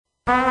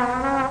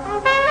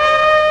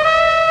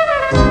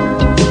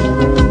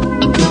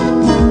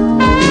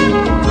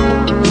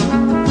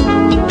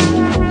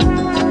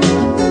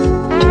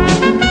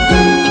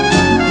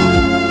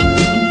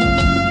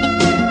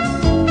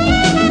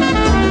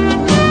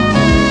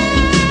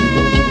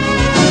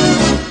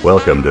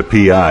Welcome to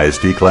PI's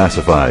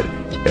Declassified,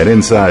 an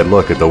inside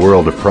look at the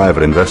world of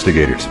private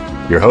investigators.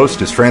 Your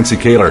host is Francie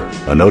Kaler,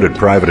 a noted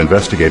private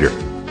investigator.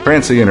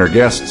 Francie and her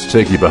guests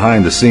take you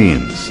behind the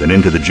scenes and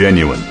into the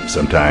genuine,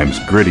 sometimes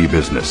gritty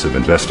business of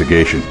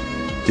investigation.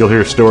 You'll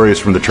hear stories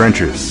from the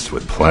trenches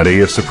with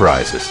plenty of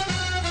surprises.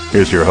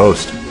 Here's your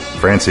host,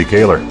 Francie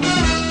Kaler.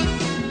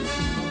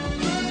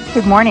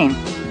 Good morning.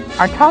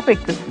 Our topic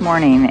this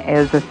morning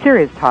is a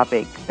serious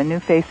topic, the new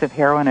face of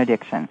heroin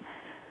addiction.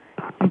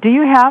 Do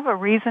you have a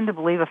reason to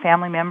believe a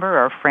family member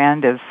or a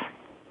friend is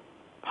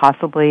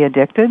possibly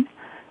addicted?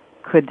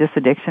 Could this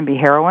addiction be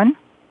heroin?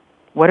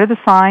 What are the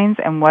signs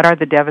and what are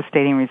the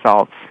devastating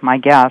results? My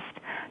guest,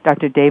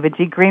 Dr. David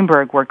G.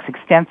 Greenberg, works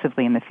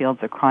extensively in the fields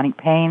of chronic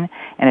pain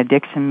and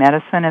addiction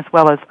medicine as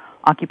well as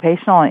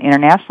occupational and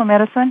international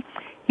medicine.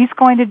 He's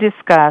going to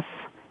discuss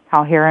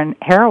how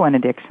heroin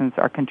addictions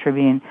are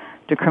contributing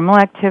to criminal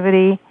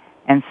activity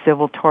and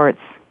civil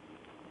torts,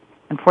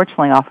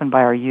 unfortunately often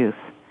by our youth.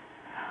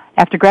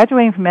 After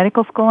graduating from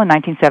medical school in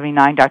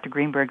 1979, Dr.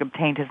 Greenberg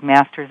obtained his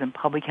master's in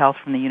public health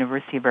from the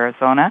University of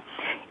Arizona,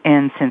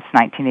 and since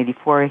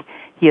 1984,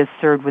 he has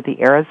served with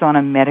the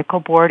Arizona Medical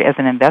Board as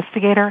an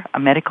investigator, a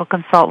medical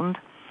consultant,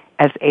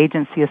 as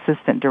agency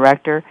assistant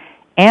director,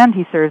 and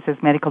he serves as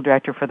medical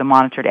director for the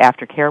Monitored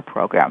Aftercare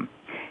Program.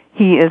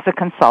 He is a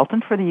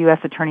consultant for the U.S.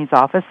 Attorney's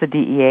Office, the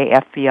DEA,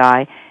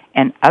 FBI,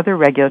 and other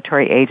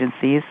regulatory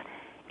agencies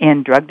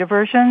in drug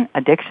diversion,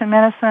 addiction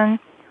medicine,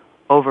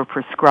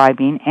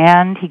 overprescribing,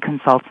 and he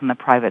consults in the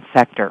private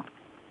sector.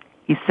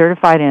 He's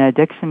certified in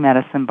addiction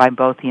medicine by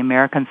both the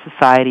American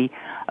Society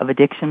of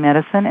Addiction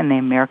Medicine and the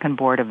American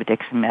Board of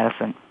Addiction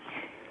Medicine.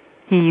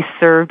 He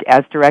served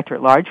as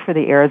director-at-large for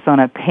the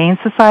Arizona Pain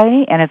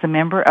Society and as a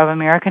member of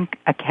American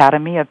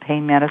Academy of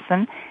Pain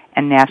Medicine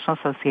and National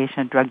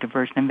Association of Drug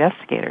Diversion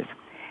Investigators.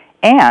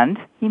 And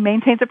he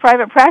maintains a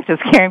private practice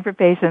caring for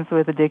patients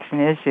with addiction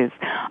issues.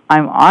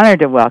 I'm honored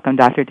to welcome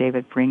Dr.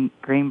 David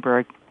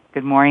Greenberg.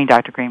 Good morning,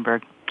 Dr.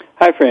 Greenberg.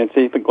 Hi,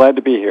 Francie. I'm glad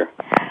to be here.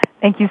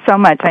 Thank you so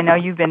much. I know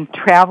you've been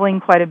traveling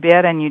quite a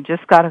bit, and you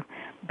just got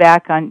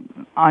back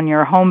on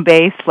your home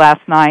base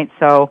last night,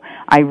 so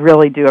I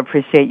really do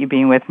appreciate you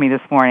being with me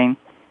this morning.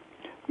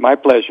 My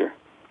pleasure.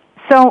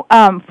 So,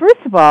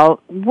 first of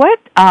all,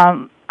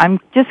 I'm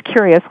just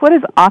curious, what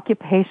is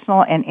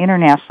occupational and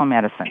international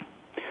medicine?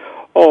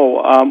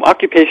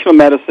 Occupational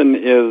medicine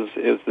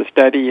is the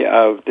study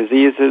of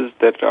diseases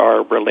that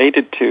are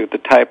related to the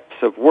types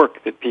of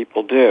work that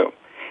people do.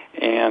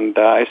 And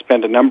I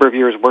spent a number of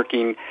years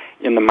working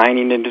in the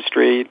mining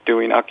industry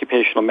doing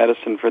occupational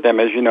medicine for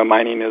them. As you know,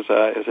 mining is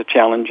a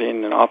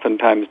challenging and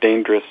oftentimes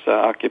dangerous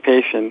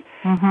occupation.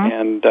 Mm-hmm.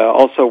 And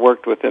also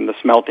worked within the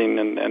smelting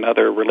and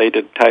other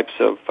related types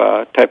of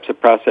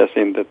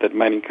processing that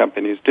mining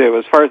companies do.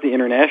 As far as the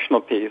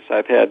international piece,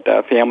 I've had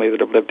family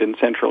that have lived in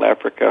Central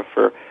Africa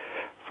for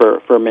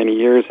many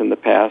years in the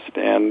past,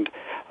 and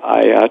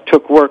I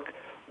took work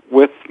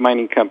with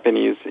mining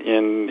companies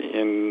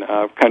in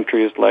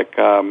countries like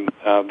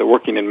the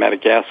working in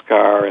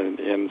Madagascar and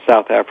in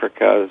South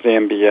Africa,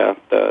 Zambia,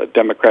 the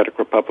Democratic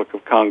Republic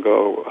of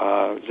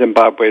Congo,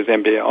 Zimbabwe,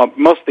 Zambia,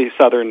 mostly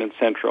southern and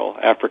central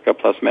Africa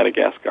plus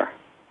Madagascar.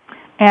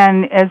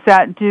 And is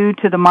that due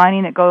to the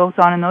mining that goes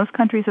on in those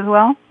countries as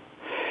well?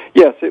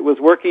 Yes, it was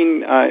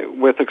working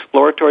with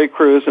exploratory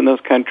crews in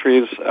those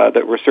countries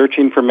that were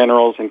searching for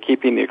minerals and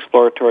keeping the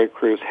exploratory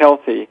crews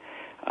healthy.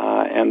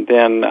 And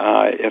then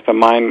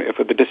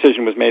if the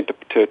decision was made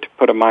to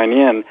put a mine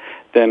in,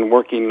 then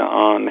working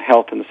on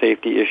health and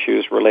safety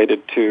issues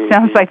related to...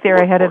 Sounds like they're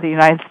ahead of the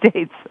United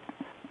States.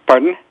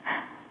 Pardon?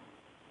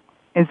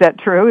 Is that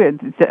true?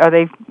 Are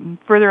they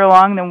further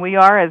along than we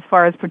are as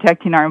far as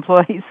protecting our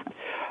employees?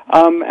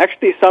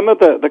 Actually, some of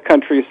the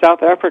countries,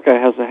 South Africa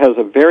has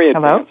a very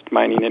advanced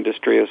mining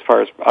industry as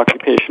far as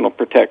occupational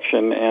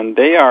protection, and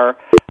they are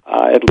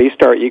at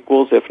least our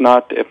equals, if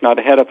not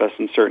ahead of us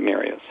in certain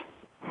areas.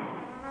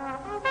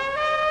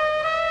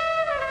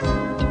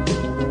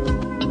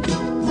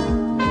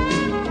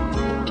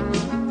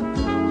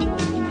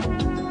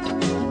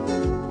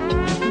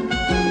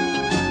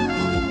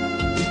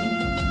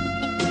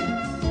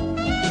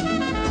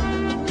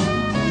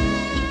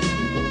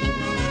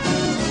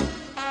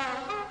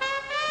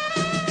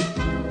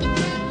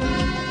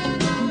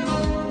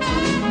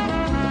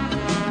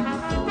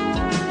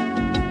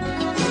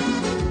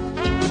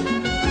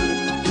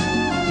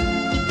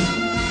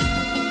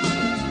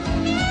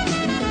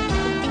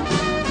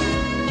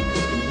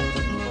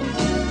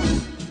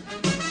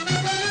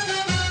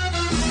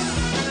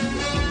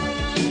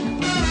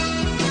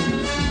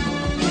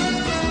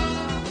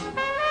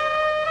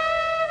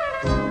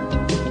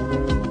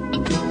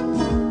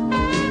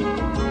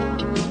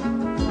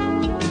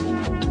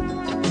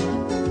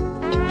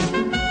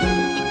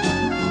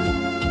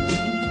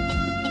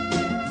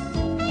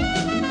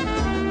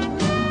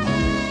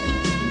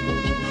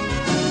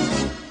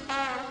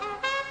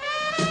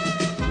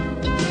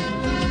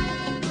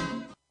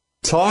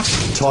 talk,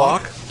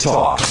 talk,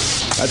 talk.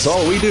 That's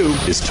all we do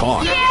is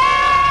talk.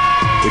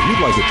 If you'd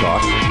like to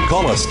talk,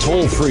 call us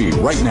toll-free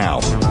right now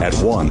at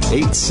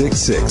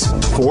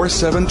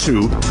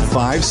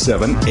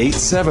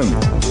 1-866-472-5787.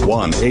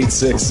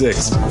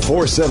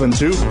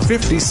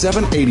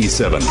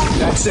 1-866-472-5787.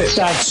 That's it.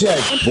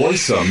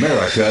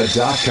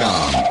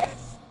 VoiceAmerica.com.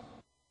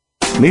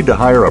 Need to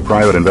hire a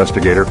private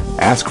investigator?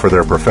 Ask for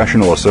their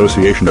professional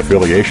association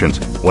affiliations.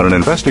 When an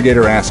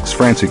investigator asks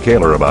Francie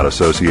Kaler about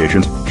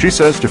associations, she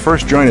says to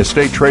first join a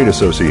state trade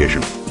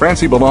association.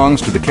 Francie belongs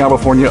to the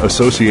California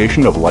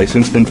Association of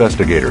Licensed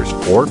Investigators,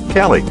 or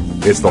CALI.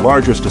 It's the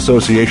largest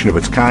association of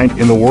its kind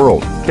in the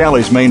world.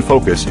 CALI's main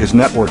focus is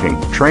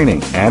networking,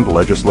 training, and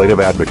legislative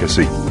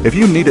advocacy. If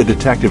you need a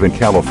detective in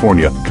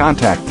California,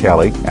 contact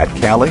CALI at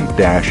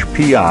cali-pi.org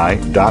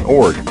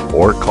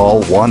or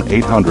call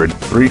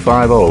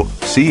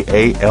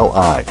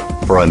 1-800-350-CALI.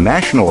 For a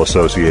national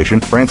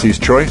association, Francie's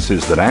choice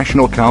is the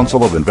National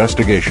Council of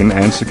Investigation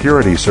and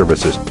Security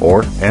Services,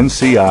 or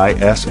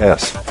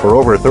NCISS. For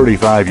over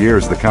 35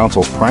 years, the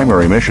Council's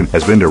primary mission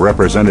has been to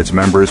represent its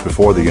members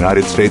before the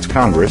United States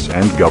Congress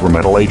and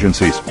governmental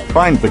agencies.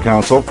 Find the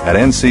Council at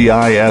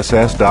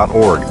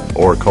nciss.org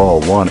or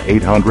call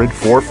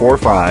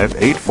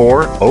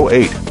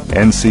 1-800-445-8408.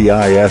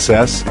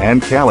 NCISS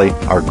and CALI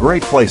are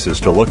great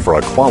places to look for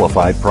a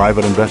qualified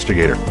private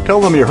investigator.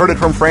 Tell them you heard it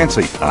from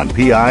Francie on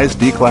PI's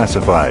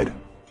Declassified.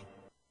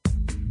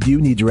 Do you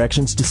need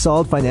directions to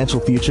solid financial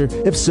future?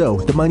 If so,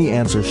 the Money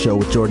Answer Show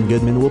with Jordan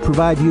Goodman will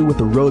provide you with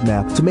a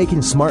roadmap to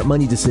making smart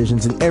money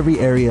decisions in every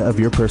area of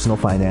your personal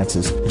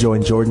finances.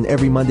 Join Jordan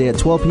every Monday at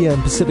 12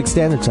 p.m. Pacific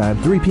Standard Time,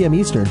 3 p.m.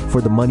 Eastern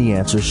for the Money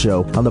Answer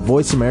Show on the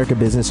Voice America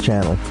Business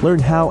Channel. Learn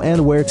how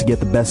and where to get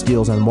the best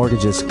deals on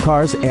mortgages,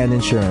 cars, and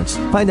insurance.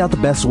 Find out the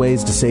best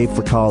ways to save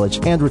for college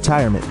and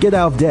retirement. Get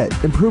out of debt,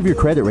 improve your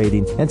credit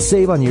rating, and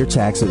save on your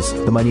taxes.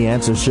 The Money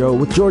Answer Show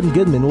with Jordan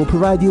Goodman will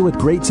provide you with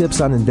great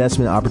tips on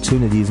investment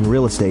opportunities in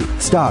real estate,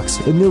 stocks,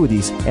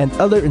 annuities, and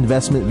other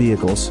investment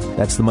vehicles.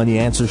 That's the Money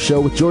Answer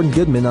Show with Jordan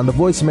Goodman on the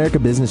Voice America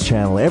Business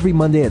Channel every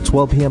Monday at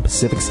 12 p.m.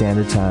 Pacific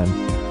Standard Time.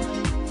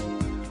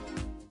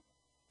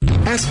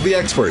 Ask the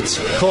experts.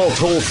 Call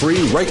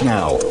toll-free right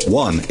now,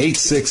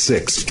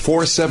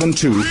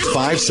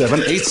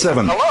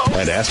 1-866-472-5787.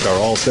 And ask our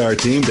all-star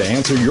team to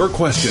answer your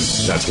question.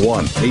 That's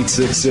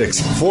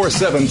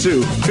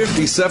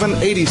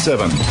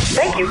 1-866-472-5787.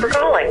 Thank you for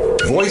calling.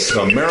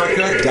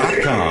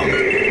 VoiceAmerica.com.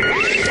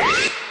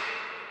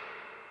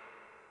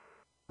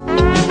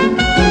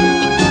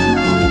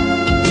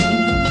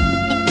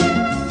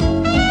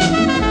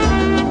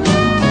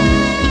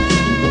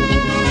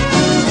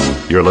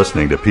 You're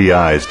listening to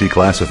PI's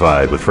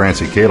Declassified with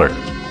Francie Kaler.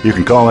 You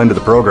can call into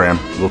the program.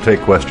 We'll take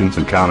questions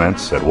and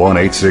comments at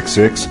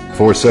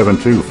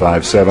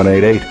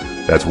 1-866-472-5788.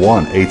 That's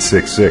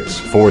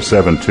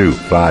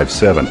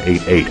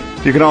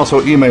 1-866-472-5788. You can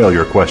also email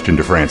your question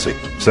to Francie.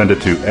 Send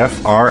it to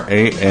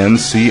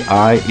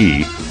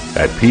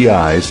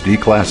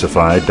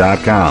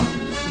francie@pisdeclassified.com.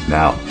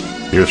 Now,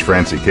 here's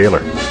Francie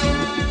Kaler.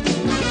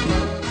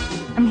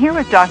 I'm here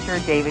with Dr.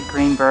 David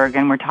Greenberg,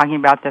 and we're talking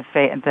about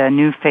the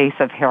new face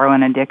of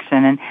heroin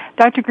addiction. And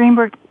Dr.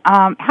 Greenberg,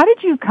 how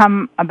did you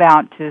come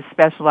about to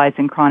specialize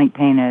in chronic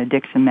pain and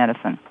addiction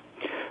medicine?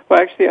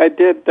 Well, actually, I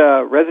did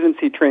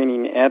residency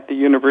training at the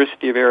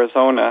University of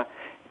Arizona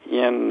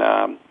in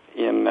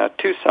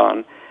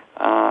Tucson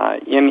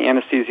in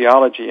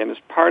anesthesiology, and as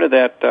part of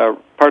that,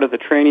 part of the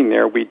training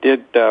there, we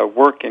did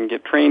work and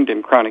get trained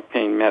in chronic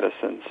pain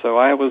medicine. So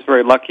I was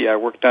very lucky. I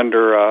worked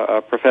under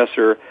a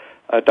professor,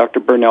 Dr.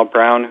 Burnell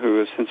Brown, who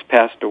has since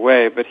passed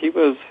away, but he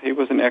was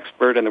an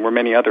expert, and there were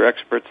many other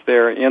experts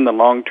there in the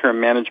long-term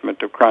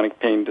management of chronic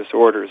pain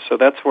disorders. So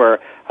that's where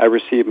I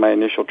received my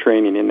initial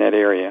training in that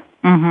area.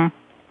 Mm-hmm.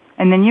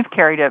 And then you've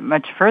carried it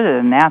much further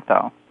than that,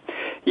 though.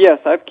 Yes,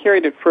 I've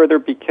carried it further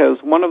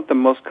because one of the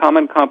most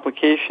common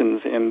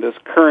complications in this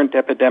current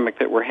epidemic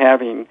that we're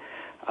having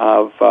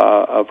of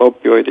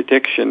opioid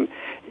addiction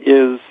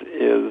is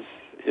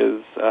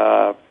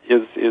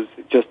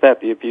just that,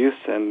 the abuse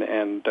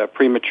and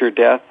premature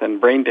death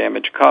and brain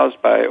damage caused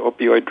by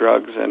opioid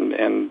drugs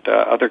and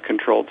other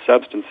controlled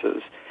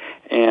substances.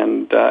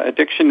 And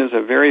addiction is a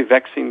very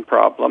vexing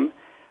problem.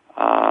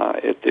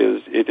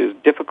 It is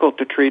difficult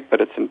to treat,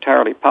 but it's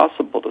entirely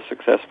possible to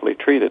successfully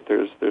treat it.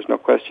 There's no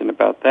question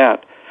about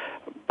that.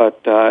 But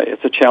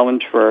it's a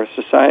challenge for our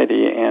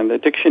society, and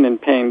addiction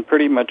and pain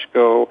pretty much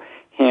go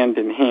hand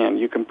in hand.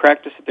 You can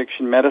practice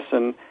addiction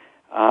medicine,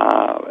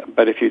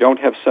 but if you don't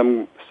have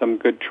some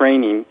good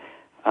training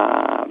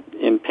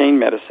in pain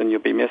medicine,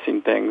 you'll be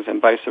missing things,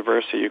 and vice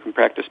versa. You can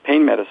practice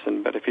pain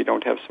medicine, but if you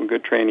don't have some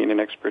good training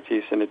and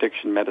expertise in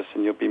addiction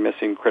medicine, you'll be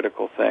missing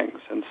critical things.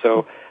 And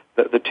so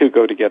the two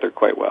go together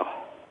quite well.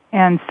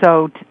 And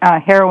so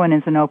heroin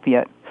is an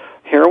opiate.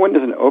 Heroin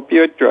is an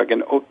opioid drug,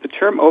 and the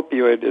term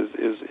opioid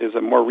is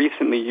a more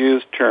recently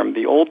used term.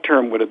 The old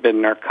term would have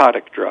been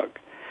narcotic drug,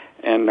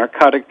 and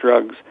narcotic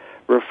drugs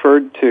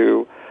referred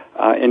to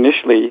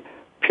initially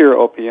pure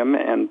opium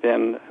and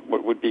then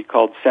what would be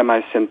called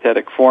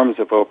semi-synthetic forms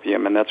of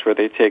opium, and that's where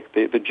they take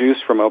the juice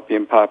from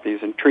opium poppies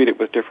and treat it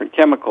with different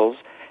chemicals.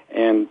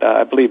 And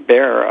I believe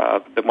Bayer,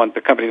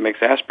 the company that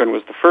makes aspirin,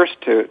 was the first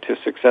to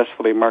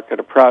successfully market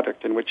a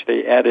product in which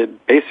they added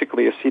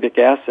basically acetic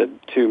acid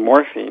to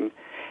morphine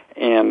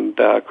and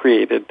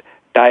created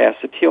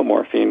diacetyl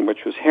morphine,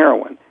 which was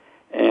heroin.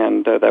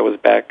 And that was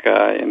back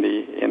in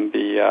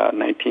the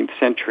 19th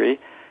century,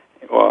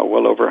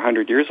 well over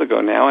 100 years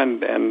ago now,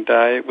 and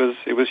it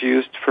was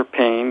used for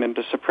pain and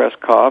to suppress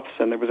coughs,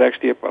 and there was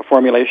actually a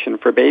formulation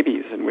for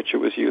babies in which it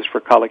was used for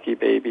colicky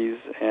babies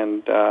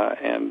and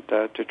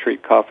to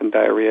treat cough and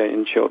diarrhea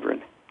in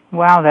children.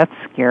 Wow, that's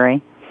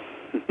scary.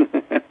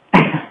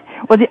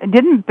 Well,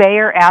 didn't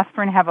Bayer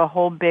aspirin have a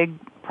whole big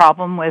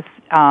problem with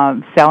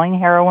selling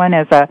heroin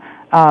as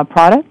a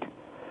product?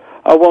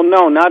 Well,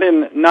 no, not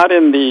in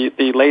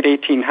the late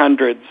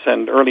 1800s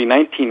and early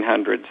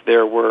 1900s.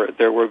 There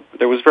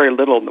was very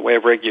little in the way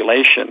of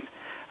regulation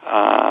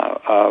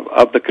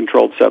of the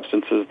controlled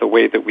substances the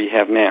way that we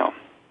have now.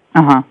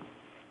 Uh-huh.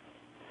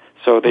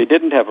 So they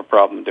didn't have a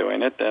problem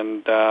doing it,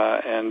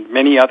 and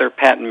many other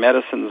patent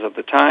medicines of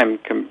the time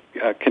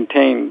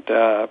contained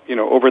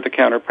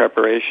over-the-counter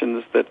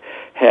preparations that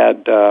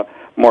had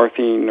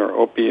morphine or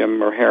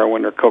opium or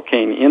heroin or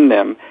cocaine in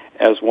them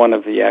as one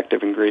of the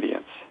active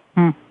ingredients.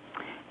 Hmm.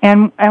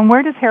 And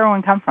where does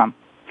heroin come from?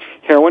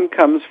 Heroin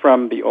comes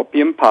from the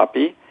opium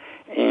poppy,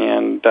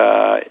 and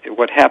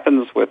what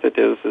happens with it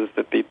is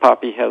that the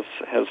poppy has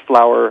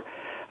flowers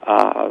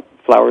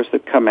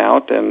that come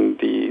out, and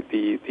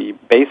the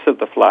base of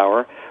the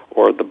flower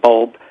or the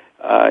bulb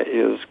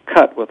is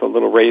cut with a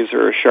little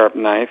razor or sharp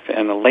knife,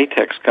 and the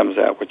latex comes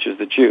out, which is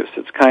the juice.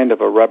 It's kind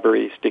of a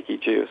rubbery, sticky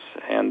juice,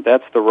 and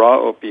that's the raw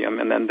opium,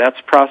 and then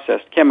that's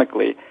processed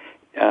chemically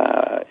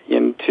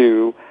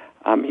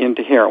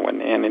into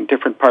heroin. And in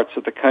different parts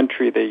of the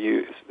country,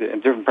 in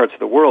different parts of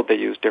the world, they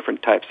use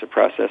different types of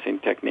processing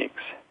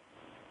techniques.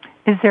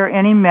 Is there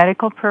any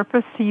medical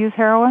purpose to use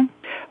heroin?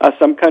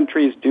 Some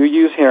countries do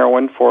use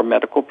heroin for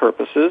medical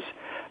purposes.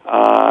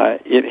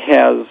 It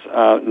has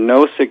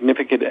no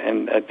significant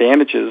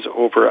advantages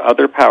over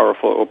other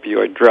powerful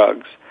opioid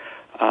drugs,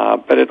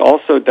 but it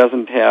also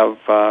doesn't have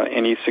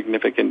any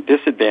significant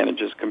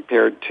disadvantages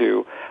compared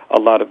to a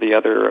lot of the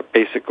other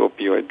basic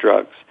opioid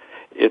drugs.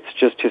 It's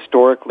just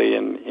historically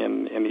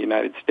in the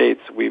United States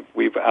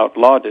we've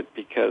outlawed it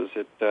because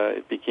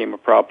it became a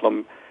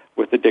problem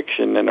with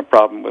addiction and a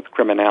problem with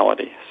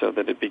criminality, so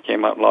that it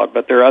became outlawed.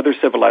 But there are other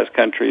civilized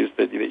countries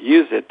that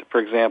use it. For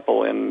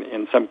example,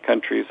 in some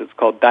countries it's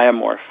called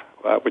diamorph,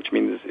 which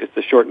means it's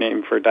the short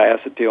name for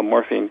diacetyl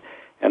morphine,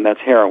 and that's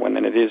heroin,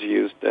 and it is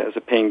used as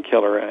a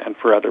painkiller and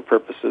for other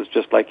purposes,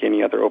 just like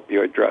any other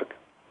opioid drug.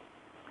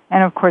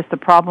 And of course, the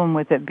problem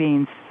with it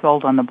being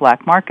sold on the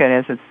black market,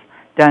 as it's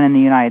done in the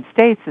United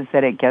States, is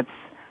that it gets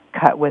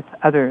cut with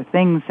other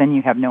things and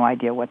you have no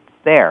idea what's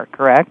there,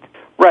 correct?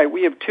 Right.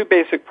 We have two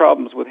basic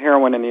problems with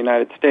heroin in the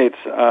United States.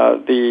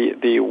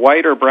 The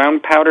white or brown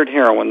powdered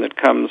heroin that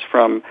comes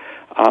from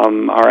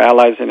our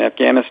allies in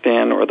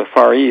Afghanistan or the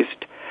Far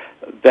East,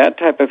 that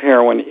type of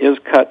heroin is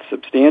cut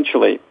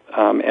substantially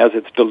as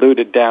it's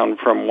diluted down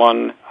from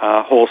one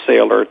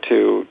wholesaler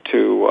to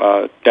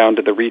down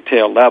to the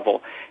retail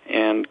level.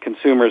 And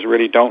consumers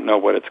really don't know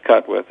what it's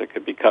cut with. It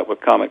could be cut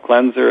with Comet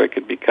Cleanser, it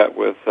could be cut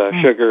with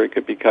sugar, it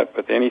could be cut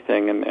with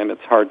anything, and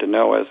it's hard to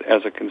know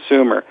as a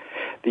consumer.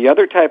 The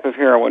other type of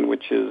heroin,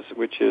 which is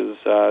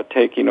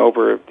taking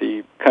over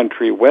the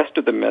country west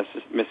of the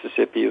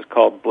Mississippi, is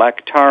called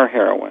black tar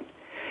heroin,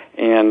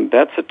 and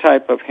that's a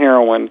type of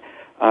heroin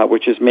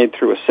which is made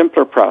through a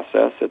simpler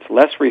process. It's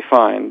less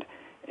refined,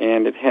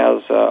 and it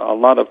has a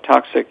lot of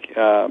toxic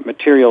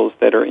materials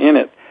that are in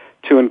it,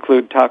 to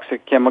include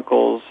toxic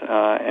chemicals,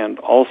 and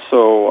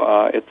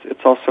also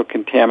it's also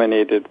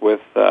contaminated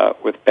with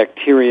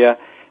bacteria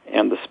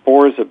and the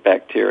spores of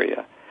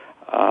bacteria.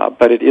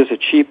 But it is a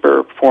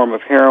cheaper form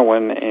of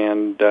heroin,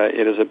 and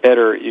it is a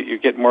better. You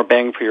get more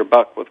bang for your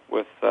buck with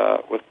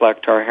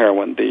black tar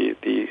heroin.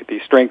 The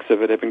strengths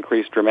of it have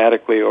increased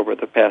dramatically over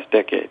the past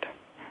decade.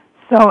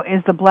 So,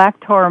 is the black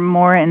tar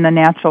more in the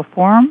natural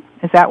form?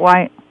 Is that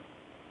why?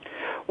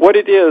 What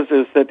it is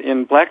that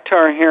in black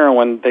tar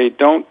heroin they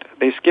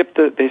skip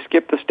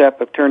the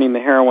step of turning the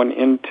heroin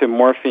into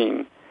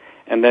morphine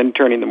and then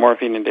turning the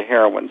morphine into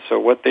heroin. So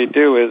what they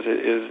do is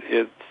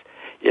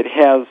it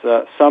has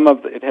some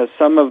of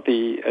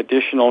the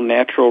additional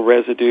natural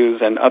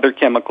residues and other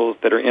chemicals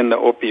that are in the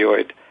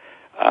opioid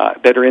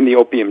that are in the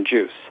opium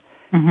juice.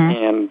 Mm-hmm.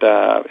 And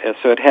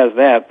so it has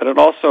that, but it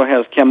also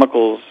has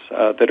chemicals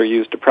that are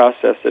used to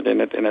process it in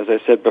it, and as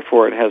I said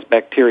before, it has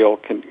bacterial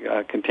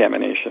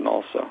contamination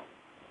also.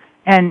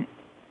 And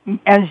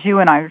as you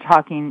and I were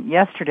talking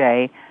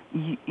yesterday,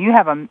 you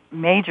have a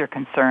major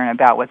concern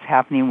about what's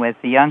happening with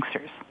the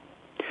youngsters.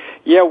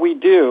 Yeah, we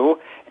do.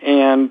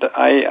 And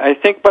I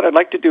think what I'd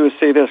like to do is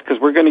say this,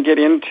 because we're going to get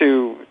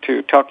into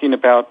talking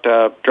about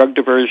drug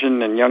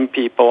diversion and young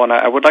people, and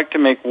I would like to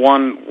make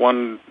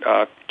one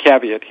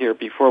caveat here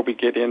before we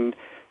get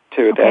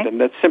into that,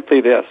 and that's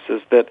simply this,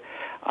 is that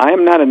I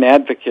am not an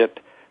advocate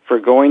for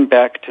going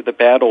back to the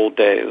bad old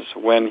days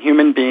when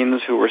human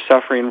beings who were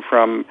suffering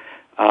from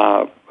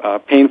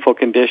painful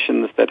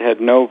conditions that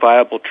had no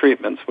viable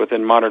treatments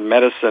within modern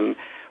medicine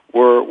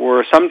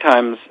were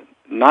sometimes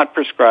not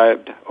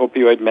prescribed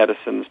opioid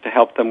medicines to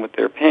help them with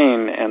their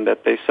pain, and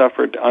that they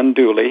suffered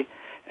unduly,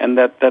 and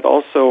that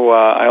also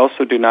I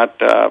also do not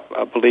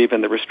believe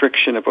in the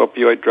restriction of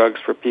opioid drugs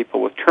for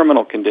people with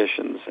terminal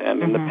conditions.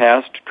 And in the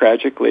past,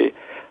 tragically,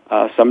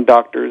 some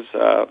doctors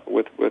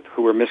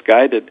who were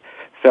misguided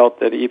felt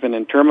that even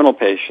in terminal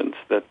patients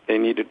that they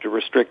needed to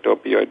restrict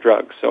opioid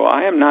drugs. So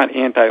I am not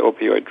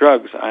anti-opioid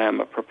drugs. I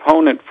am a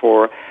proponent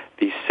for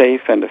the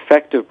safe and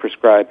effective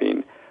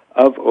prescribing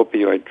of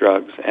opioid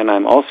drugs, and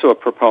I'm also a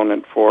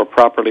proponent for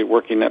properly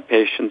working up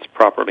patients,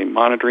 properly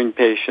monitoring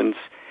patients,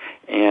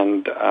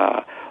 and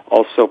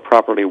also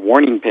properly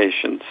warning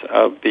patients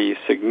of the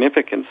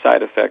significant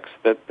side effects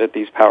that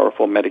these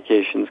powerful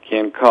medications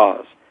can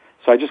cause.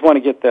 So I just want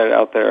to get that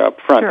out there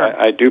up front.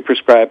 Sure. I do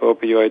prescribe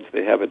opioids.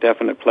 They have a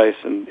definite place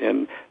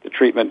in the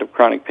treatment of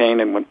chronic pain,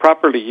 and when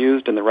properly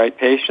used in the right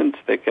patients,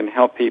 they can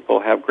help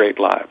people have great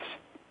lives.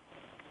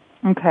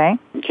 Okay,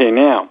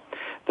 now,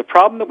 the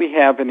problem that we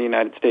have in the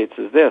United States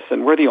is this,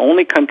 and we're the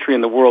only country in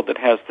the world that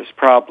has this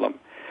problem.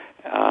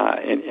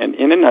 And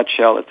in a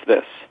nutshell, it's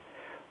this.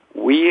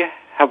 We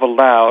have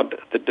allowed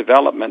the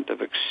development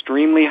of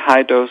extremely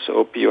high-dose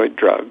opioid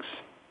drugs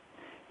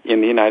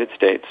in the United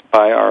States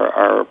by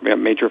our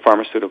major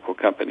pharmaceutical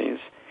companies,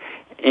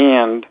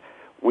 and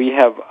we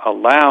have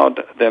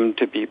allowed them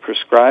to be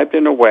prescribed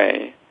in a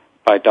way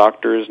by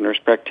doctors, nurse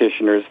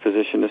practitioners,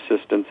 physician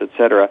assistants,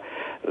 etc.,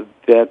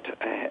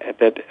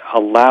 that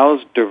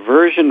allows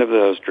diversion of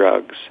those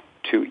drugs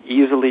to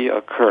easily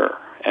occur.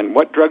 And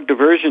what drug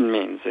diversion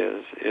means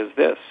is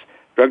this.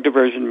 Drug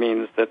diversion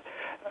means that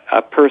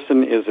a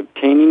person is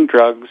obtaining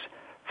drugs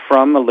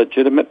from a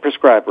legitimate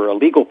prescriber, a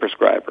legal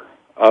prescriber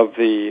of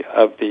the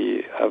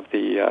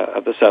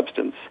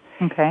substance.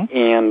 Okay.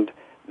 And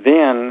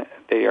then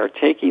they are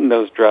taking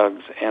those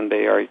drugs and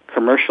they are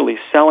commercially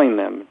selling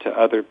them to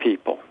other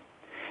people.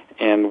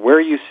 And where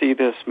you see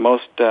this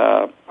most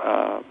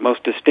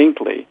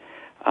distinctly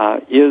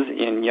is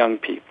in young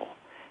people.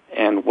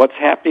 And what's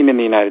happening in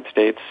the United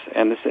States,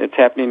 and it's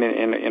happening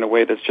in a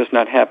way that's just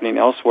not happening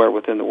elsewhere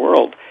within the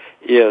world,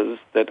 is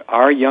that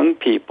our young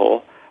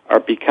people are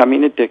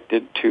becoming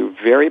addicted to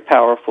very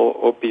powerful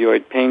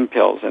opioid pain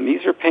pills. And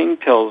these are pain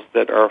pills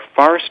that are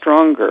far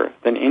stronger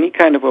than any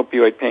kind of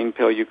opioid pain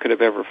pill you could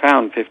have ever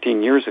found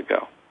 15 years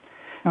ago.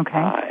 Okay.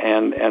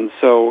 And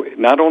so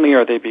not only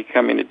are they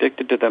becoming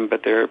addicted to them,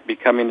 but they're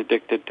becoming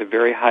addicted to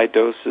very high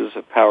doses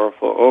of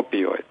powerful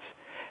opioids.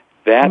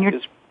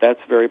 That's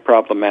very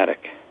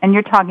problematic. And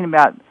you're talking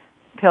about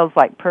pills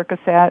like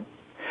Percocet?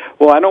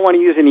 Well, I don't want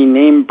to use any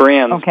name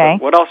brands, okay.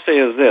 But what I'll say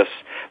is this.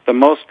 The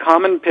most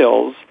common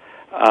pills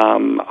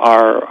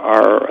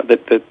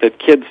that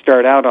kids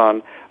start out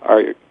on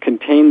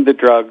contain the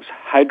drugs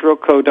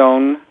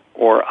hydrocodone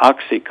or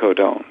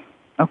oxycodone.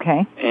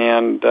 Okay.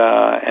 And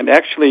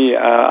actually,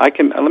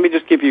 let me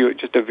just give you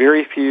just a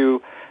very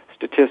few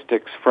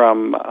statistics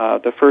from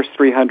the first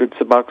 300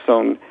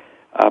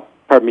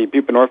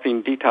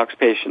 buprenorphine detox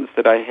patients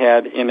that I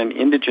had in an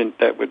indigent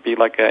that would be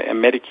like a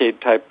Medicaid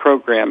type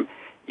program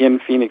in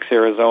Phoenix,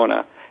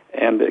 Arizona.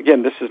 And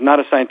again, this is not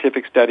a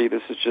scientific study.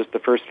 This is just the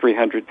first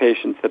 300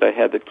 patients that I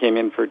had that came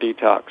in for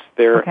detox.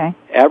 Their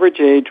average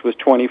age was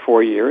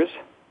 24 years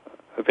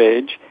of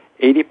age.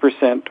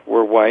 80%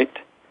 were white.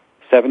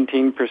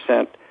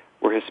 17%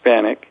 were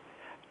Hispanic,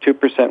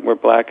 2% were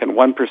black, and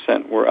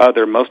 1% were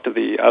other. Most of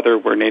the other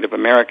were Native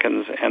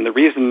Americans. And the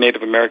reason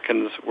Native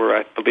Americans were,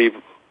 I believe,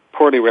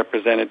 poorly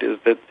represented is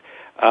that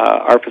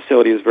our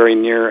facility is very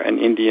near an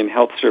Indian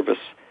Health Service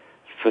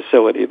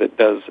facility that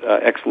does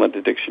excellent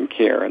addiction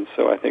care. And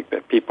so I think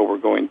that people were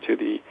going to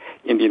the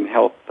Indian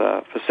Health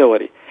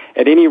facility.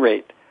 At any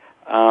rate,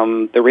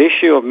 the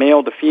ratio of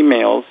male to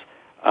females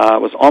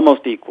was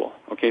almost equal.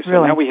 Okay,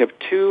 so now we have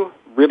two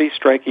really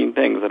striking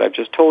things that I've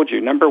just told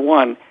you. Number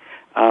one,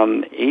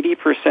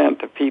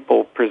 80% of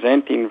people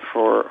presenting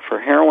for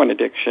heroin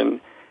addiction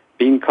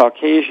being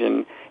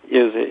Caucasian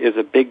is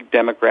a big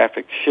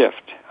demographic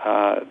shift.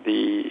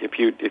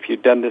 If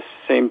you'd done this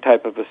same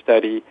type of a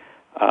study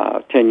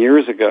 10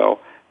 years ago,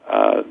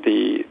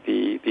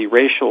 the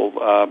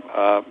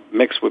racial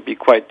mix would be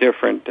quite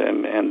different,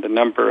 and the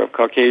number of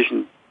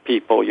Caucasian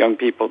people, young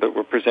people that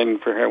were presenting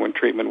for heroin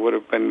treatment would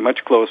have been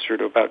much closer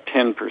to about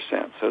 10%.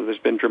 So there's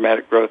been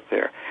dramatic growth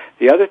there.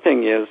 The other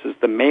thing is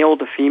the male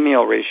to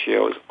female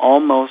ratio is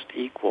almost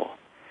equal.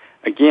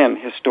 Again,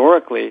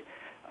 historically,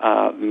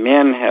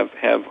 men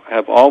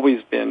have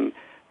always been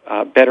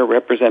better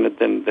represented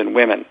than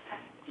women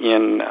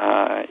in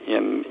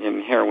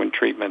heroin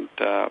treatment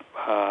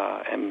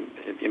and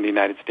in the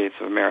United States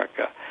of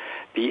America.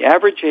 The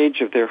average age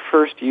of their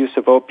first use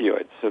of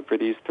opioids, so for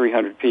these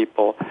 300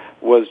 people,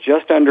 was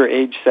just under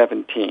age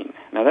 17.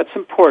 Now that's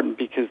important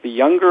because the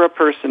younger a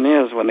person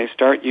is when they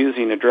start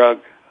using a drug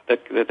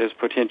that is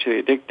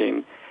potentially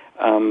addicting,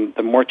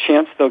 the more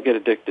chance they'll get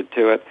addicted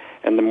to it,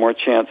 and the more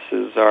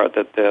chances are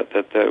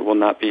that they will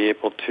not be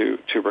able to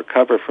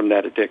recover from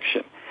that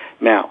addiction.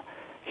 Now,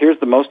 here's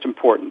the most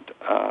important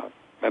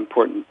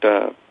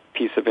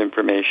piece of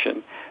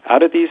information.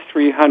 Out of these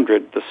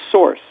 300, the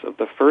source of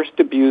the first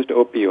abused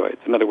opioids,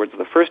 in other words,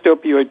 the first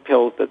opioid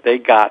pills that they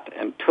got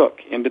and took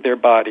into their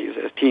bodies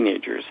as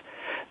teenagers,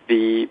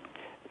 the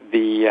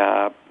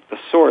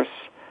source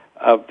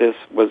of this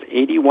was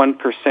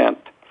 81%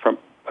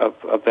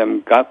 of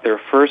them got their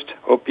first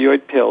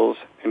opioid pills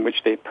in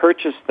which they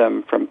purchased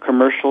them from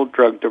commercial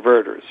drug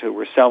diverters who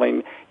were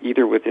selling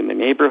either within the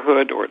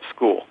neighborhood or at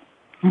school.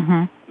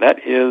 Mm-hmm. That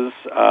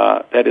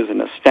is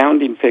an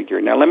astounding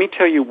figure. Now, let me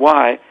tell you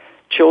why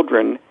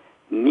children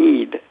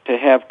need to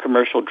have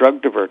commercial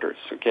drug diverters,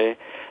 okay?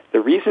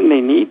 The reason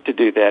they need to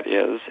do that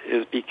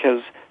is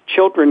because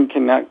children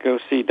cannot go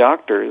see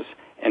doctors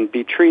and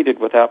be treated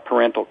without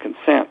parental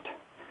consent.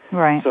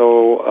 Right.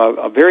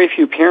 So very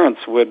few parents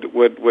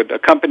would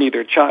accompany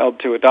their child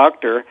to a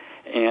doctor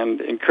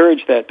and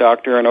encourage that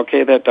doctor and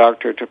okay that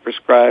doctor to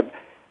prescribe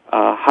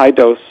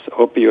high-dose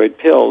opioid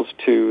pills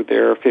to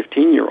their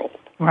 15-year-old.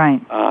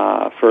 Right.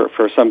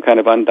 For some kind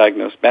of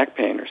undiagnosed back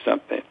pain or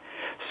something.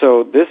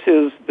 So this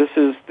is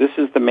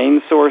the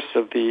main source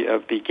of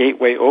the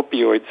gateway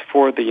opioids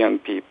for the young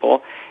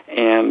people,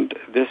 and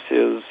this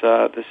is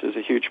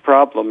a huge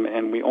problem.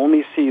 And we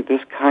only see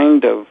this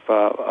kind of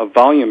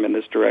volume in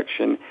this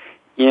direction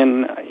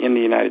in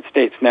the United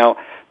States. Now,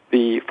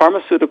 the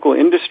pharmaceutical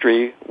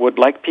industry would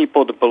like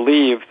people to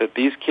believe that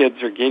these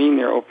kids are getting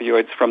their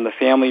opioids from the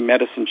family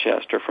medicine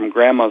chest or from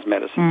grandma's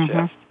medicine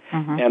chest.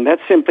 Mm-hmm. And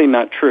that's simply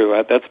not true.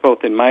 That's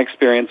both in my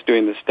experience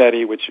doing the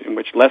study, in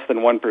which less than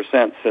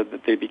 1% said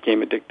that they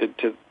became addicted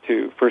to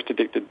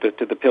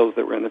the pills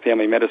that were in the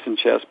family medicine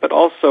chest, but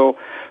also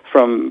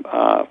from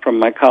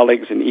my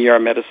colleagues in ER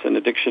medicine,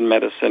 addiction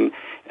medicine,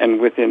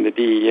 and within the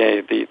DEA.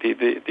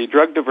 The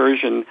drug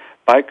diversion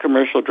by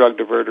commercial drug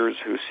diverters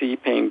who see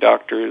paying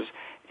doctors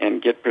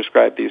and get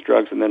prescribed these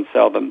drugs and then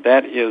sell them,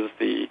 that is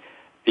the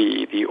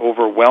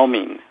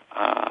overwhelming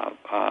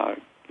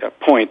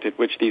point at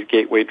which these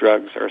gateway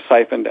drugs are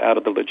siphoned out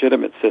of the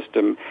legitimate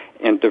system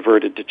and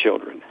diverted to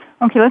children.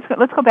 Okay,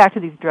 let's go back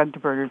to these drug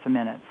diverters a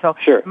minute. So,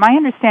 sure. My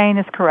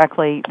understanding is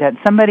correctly that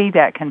somebody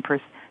that can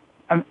it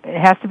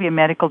has to be a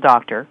medical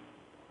doctor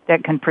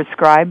that can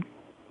prescribe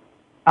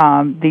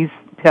these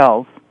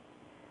pills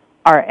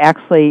are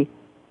actually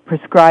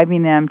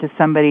prescribing them to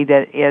somebody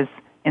that is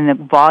in the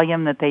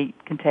volume that they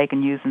can take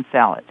and use and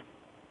sell it.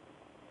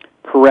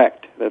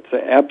 Correct. That's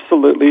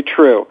absolutely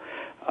true.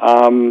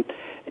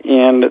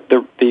 And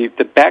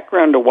the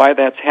background to why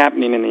that's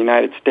happening in the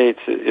United States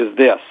is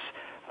this.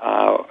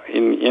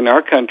 In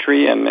our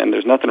country, and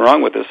there's nothing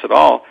wrong with this at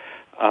all,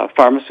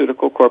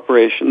 pharmaceutical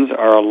corporations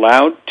are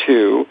allowed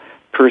to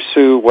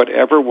pursue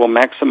whatever will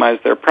maximize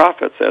their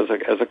profits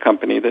as a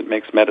company that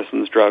makes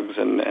medicines, drugs,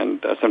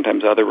 and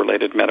sometimes other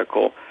related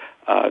medical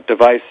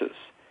devices.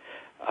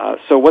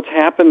 So what's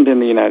happened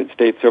in the United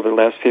States over the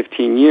last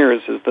 15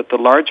 years is that the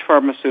large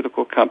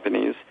pharmaceutical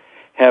companies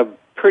have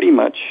pretty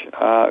much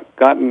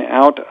gotten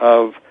out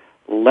of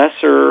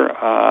lesser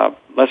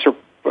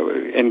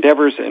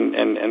endeavors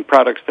and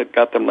products that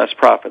got them less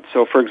profit.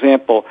 So, for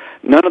example,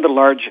 none of the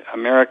large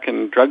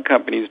American drug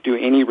companies do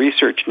any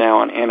research now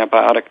on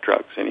antibiotic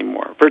drugs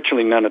anymore.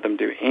 Virtually none of them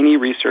do any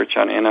research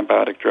on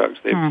antibiotic drugs.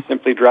 They've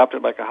simply dropped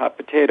it like a hot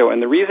potato.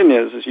 And the reason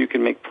is you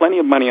can make plenty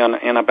of money on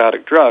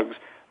antibiotic drugs,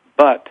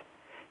 but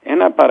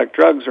antibiotic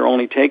drugs are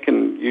only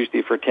taken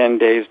usually for 10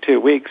 days, 2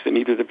 weeks, and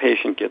either the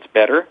patient gets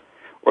better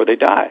or they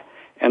die.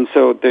 And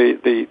so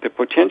the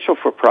potential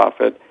for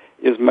profit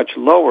is much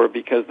lower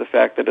because the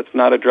fact that it's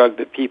not a drug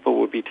that people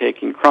will be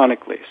taking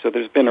chronically. So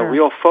there's been a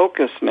real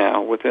focus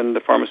now within the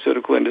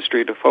pharmaceutical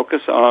industry to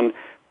focus on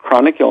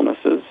chronic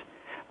illnesses,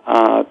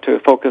 to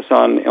focus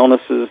on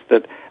illnesses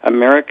that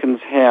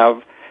Americans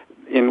have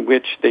in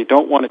which they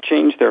don't want to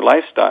change their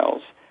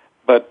lifestyles,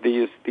 but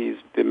the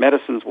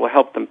medicines will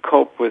help them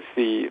cope with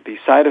the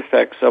side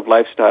effects of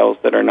lifestyles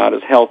that are not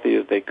as healthy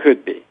as they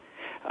could be.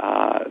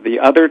 The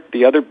other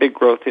big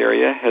growth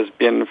area has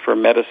been for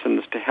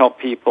medicines to help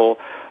people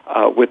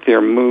with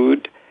their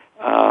mood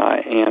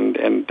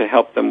and to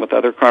help them with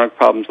other chronic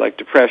problems like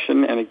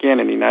depression. And again,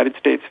 in the United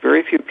States,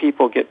 very few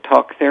people get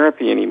talk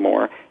therapy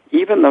anymore,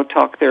 even though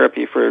talk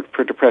therapy for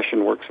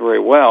depression works very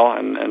well,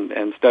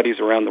 and studies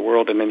around the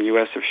world and in the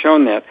U.S. have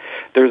shown that.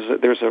 There's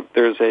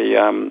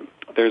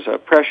a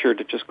pressure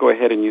to just go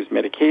ahead and use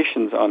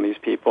medications on these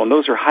people, and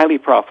those are highly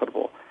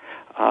profitable.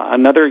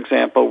 Another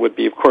example would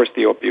be, of course,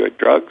 the opioid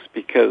drugs,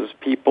 because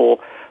people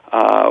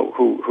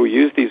who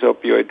use these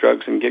opioid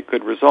drugs and get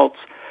good results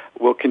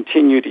will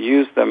continue to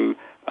use them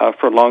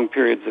for long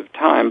periods of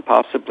time,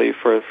 possibly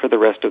for the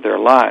rest of their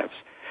lives.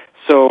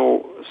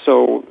 So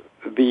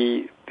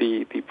the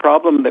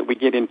problem that we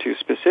get into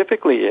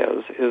specifically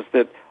is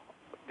that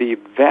the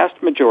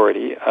vast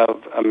majority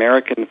of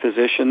American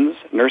physicians,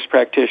 nurse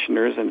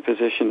practitioners, and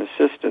physician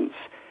assistants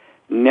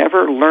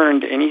never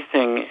learned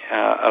anything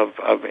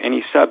of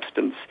any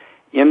substance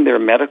in their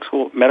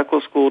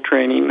medical school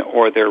training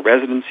or their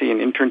residency and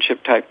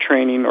internship type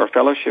training or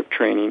fellowship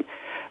training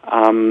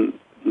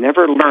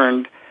never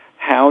learned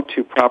how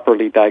to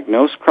properly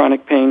diagnose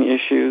chronic pain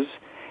issues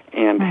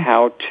and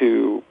how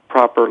to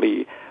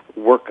properly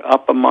work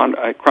up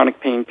a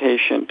chronic pain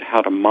patient,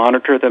 how to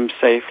monitor them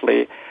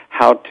safely,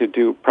 how to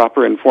do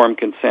proper informed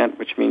consent,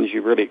 which means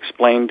you really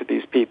explain to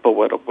these people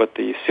what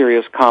the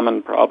serious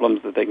common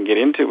problems that they can get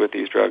into with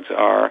these drugs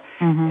are.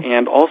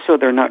 And also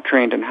they're not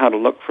trained in how to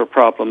look for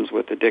problems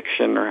with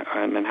addiction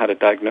and how to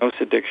diagnose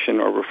addiction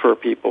or refer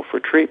people for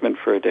treatment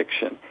for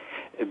addiction.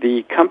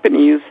 The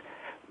companies,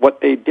 what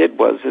they did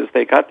was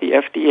they got the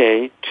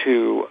FDA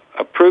to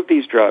approve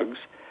these drugs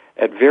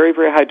at very,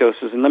 very high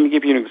doses. And let me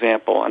give you an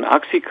example. An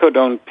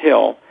oxycodone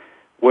pill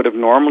would have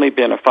normally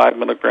been 5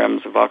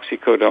 milligrams of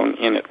oxycodone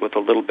in it with a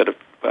little bit of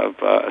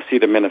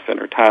acetaminophen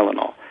or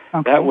Tylenol.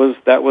 Okay. That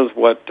was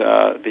what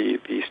the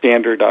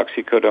standard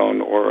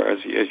oxycodone, or as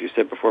you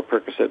said before,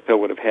 Percocet pill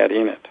would have had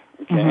in it.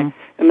 Okay,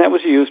 and that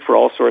was used for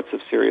all sorts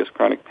of serious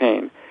chronic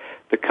pain.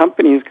 The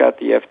companies got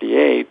the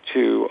FDA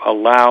to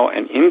allow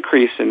an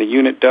increase in the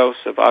unit dose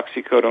of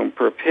oxycodone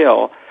per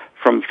pill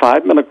from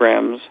 5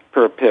 milligrams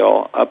per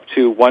pill up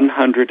to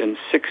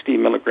 160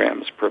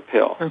 milligrams per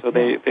pill. So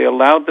they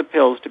allowed the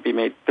pills to be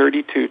made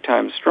 32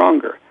 times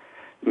stronger.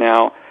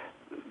 Now,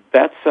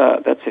 that's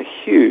a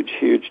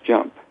huge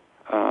jump,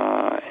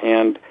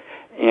 and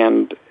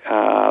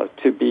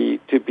to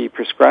be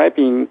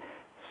prescribing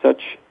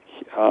such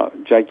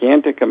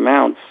gigantic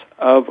amounts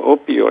of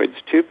opioids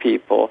to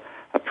people,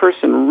 a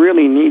person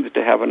really needs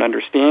to have an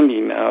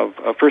understanding of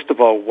first of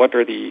all, what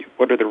are the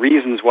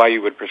reasons why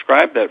you would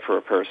prescribe that for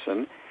a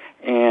person,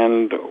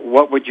 and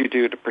what would you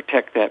do to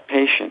protect that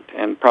patient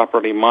and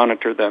properly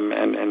monitor them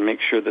and make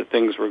sure that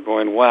things were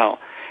going well.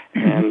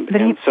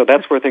 And so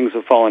that's where things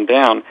have fallen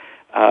down.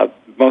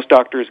 Most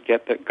doctors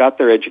got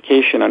their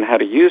education on how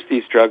to use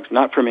these drugs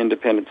not from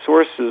independent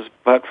sources,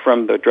 but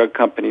from the drug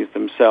companies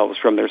themselves,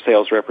 from their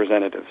sales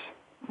representatives.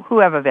 Who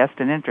have a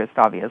vested interest,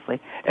 obviously.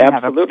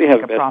 Absolutely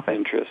have a vested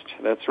interest.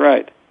 That's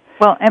right.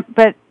 Well,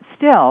 but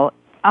still,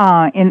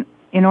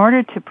 in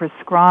order to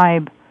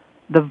prescribe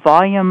the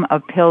volume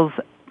of pills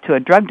to a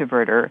drug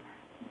diverter,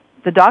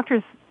 the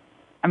doctors,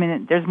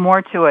 there's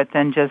more to it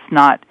than just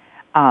not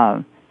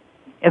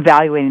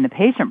evaluating the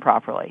patient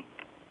properly.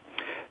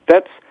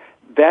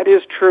 That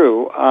is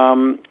true.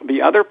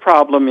 The other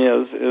problem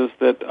is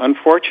that,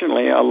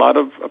 unfortunately, a lot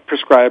of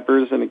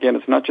prescribers, and again,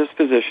 it's not just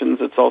physicians,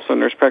 it's also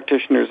nurse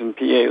practitioners and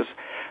PAs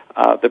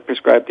that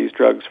prescribe these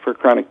drugs for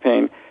chronic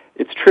pain.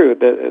 It's true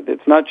that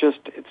it's not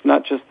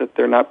just that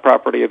they're not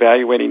properly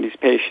evaluating these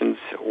patients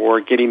or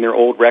getting their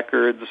old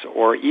records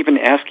or even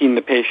asking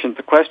the patient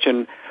the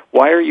question,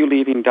 why are you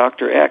leaving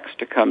Dr. X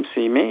to come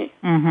see me?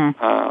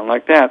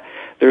 Like that.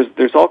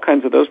 There's all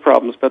kinds of those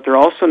problems, but they're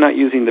also not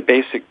using the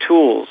basic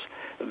tools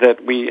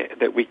that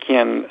we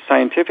can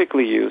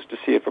scientifically use to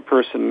see if a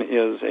person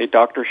is a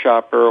doctor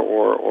shopper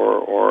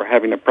or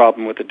having a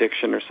problem with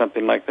addiction or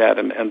something like that.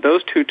 And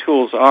those two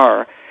tools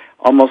are,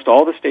 almost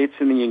all the states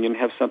in the union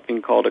have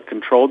something called a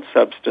controlled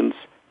substance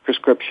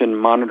prescription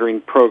monitoring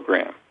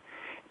program.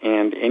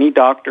 And any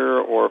doctor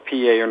or PA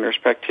or nurse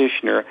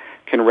practitioner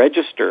can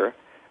register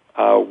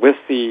with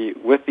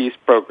these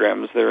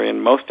programs. They're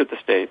in most of the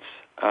states.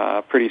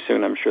 Pretty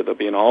soon, I'm sure they'll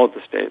be in all of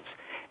the states.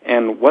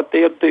 And what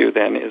they'll do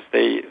then is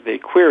they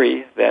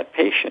query that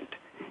patient.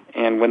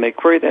 And when they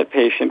query that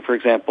patient, for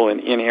example,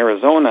 in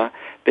Arizona,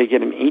 they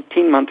get an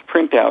 18-month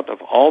printout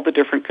of all the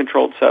different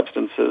controlled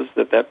substances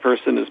that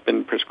person has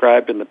been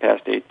prescribed in the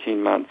past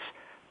 18 months,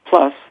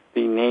 plus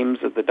the names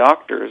of the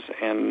doctors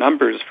and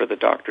numbers for the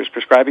doctors,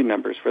 prescribing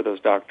numbers for those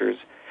doctors,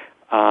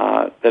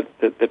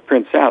 that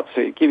prints out.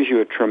 So it gives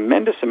you a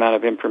tremendous amount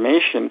of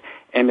information,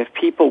 and if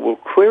people will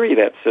query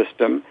that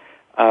system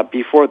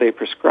before they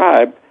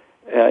prescribe,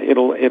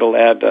 it'll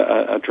add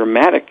a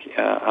dramatic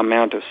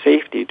amount of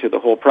safety to the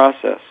whole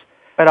process.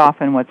 But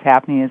often what's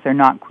happening is they're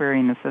not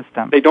querying the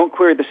system. They don't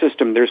query the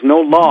system. There's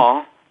no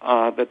law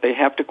that they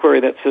have to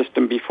query that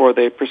system before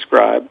they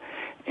prescribe.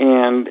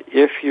 And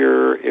if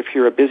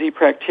you're a busy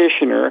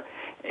practitioner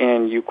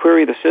and you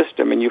query the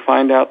system and you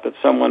find out that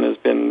someone has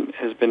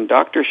been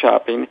doctor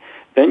shopping,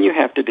 then you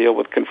have to deal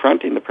with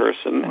confronting the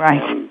person,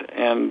 right.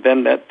 and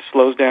then that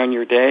slows down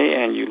your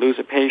day, and you lose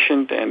a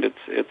patient, and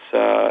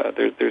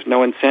there's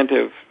no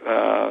incentive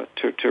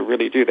to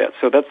really do that.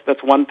 So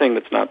that's one thing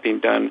that's not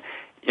being done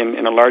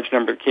in a large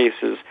number of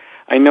cases.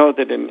 I know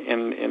that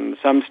in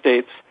some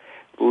states,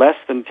 less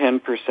than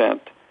 10%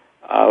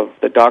 of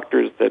the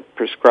doctors that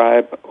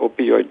prescribe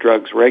opioid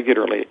drugs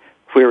regularly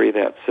query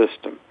that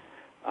system.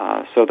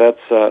 So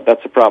that's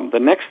a problem. The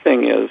next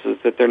thing is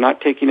that they're not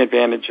taking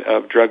advantage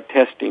of drug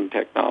testing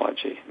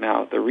technology.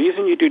 Now, the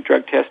reason you do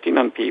drug testing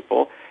on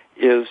people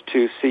is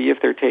to see if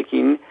they're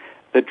taking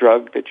the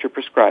drug that you're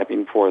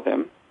prescribing for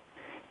them,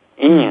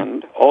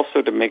 and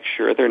also to make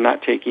sure they're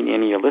not taking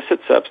any illicit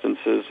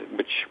substances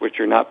which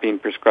are not being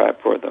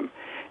prescribed for them.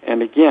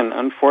 And again,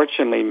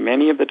 unfortunately,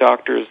 many of the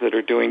doctors that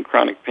are doing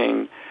chronic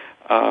pain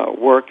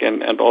work,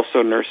 and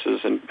also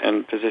nurses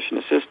and physician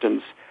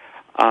assistants,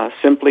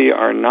 simply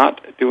are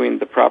not doing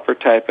the proper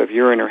type of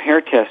urine or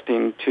hair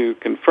testing to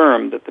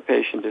confirm that the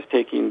patient is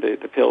taking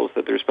the pills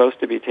that they're supposed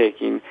to be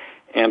taking,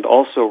 and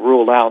also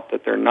rule out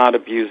that they're not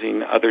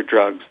abusing other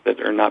drugs that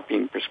are not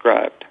being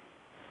prescribed.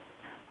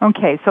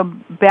 Okay, so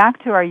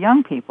back to our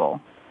young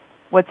people.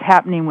 What's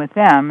happening with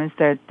them is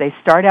that they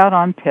start out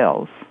on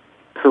pills.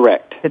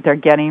 Correct. That they're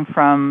getting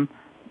from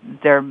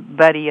their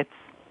buddy at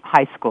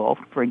high school,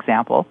 for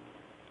example.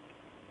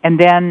 And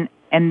then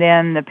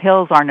the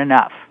pills aren't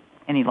enough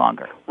any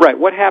longer. Right.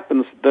 What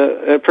happens,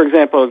 for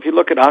example, if you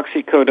look at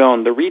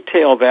oxycodone, the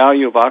retail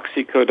value of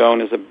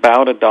oxycodone is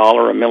about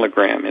 $1 a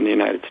milligram in the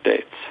United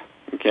States.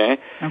 Okay?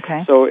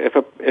 Okay. So if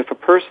a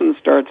person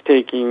starts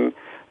taking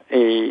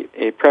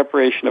a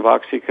preparation of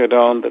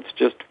oxycodone that's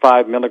just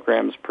 5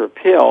 milligrams per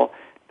pill,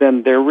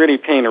 then they're really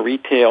paying a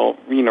retail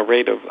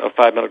rate of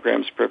 5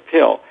 milligrams per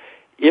pill.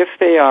 If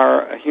they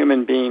are a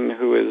human being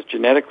who is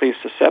genetically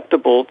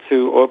susceptible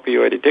to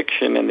opioid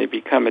addiction and they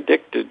become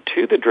addicted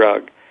to the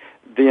drug,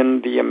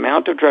 then the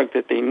amount of drug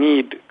that they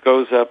need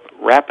goes up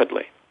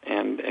rapidly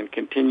and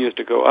continues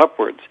to go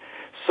upwards.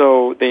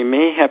 So they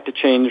may have to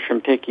change from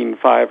taking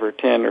 5 or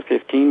 10 or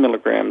 15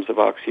 milligrams of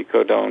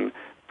oxycodone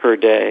per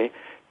day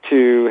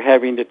to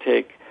having to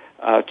take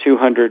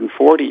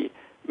 240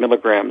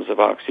 milligrams of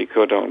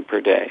oxycodone per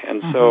day.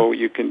 And so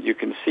you can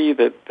see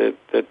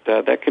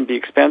that can be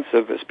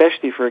expensive,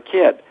 especially for a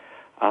kid.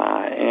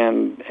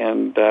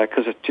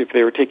 Because if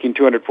they were taking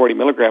 240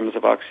 milligrams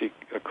of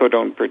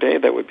oxycodone per day,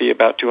 that would be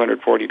about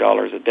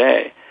 $240 a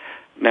day.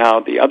 Now,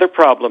 the other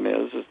problem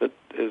is that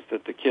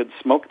the kids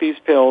smoke these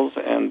pills,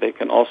 and they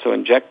can also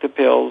inject the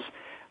pills,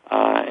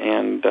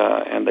 and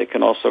they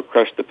can also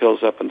crush the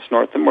pills up and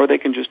snort them, or they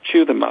can just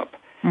chew them up.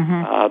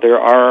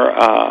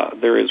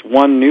 There is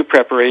one new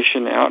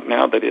preparation out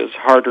now that is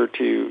harder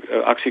to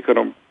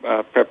oxycodone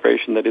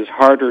preparation that is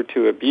harder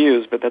to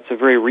abuse, but that's a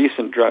very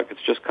recent drug.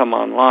 It's just come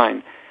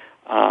online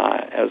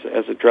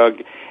as a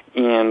drug,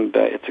 and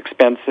it's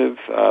expensive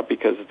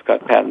because it's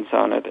got patents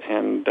on it,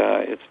 and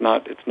it's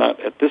not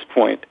at this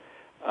point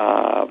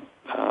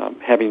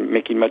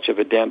making much of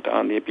a dent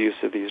on the abuse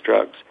of these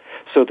drugs.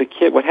 So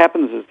what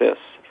happens is this,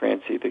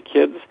 Francie: the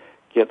kids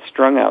get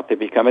strung out, they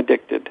become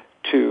addicted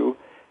to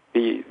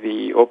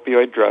the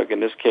opioid drug, in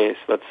this case,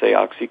 let's say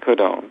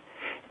oxycodone,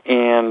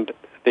 and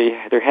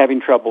they're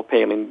having trouble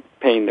paying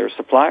their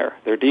supplier,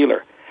 their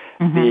dealer.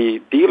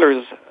 The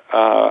dealers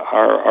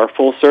are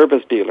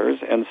full-service dealers,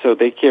 and so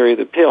they carry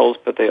the pills,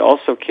 but they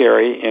also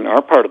carry, in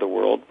our part of the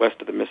world, west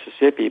of the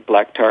Mississippi,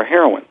 black tar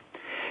heroin.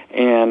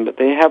 And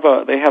they have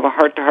a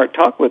heart-to-heart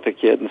talk with the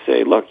kid and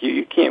say, "Look,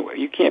 you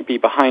can't be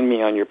behind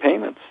me on your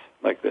payments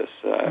like this.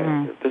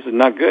 This is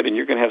not good, and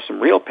you're going to have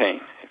some real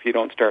pain if you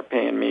don't start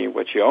paying me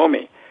what you owe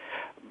me."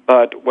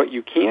 But what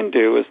you can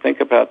do is think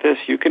about this.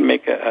 You can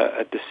make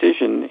a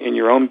decision in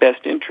your own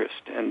best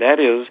interest, and that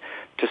is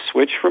to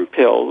switch from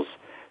pills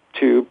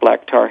to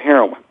black tar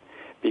heroin.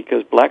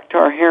 Because black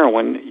tar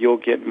heroin, you'll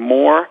get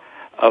more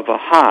of a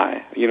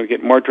high,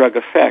 get more drug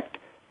effect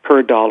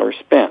per dollar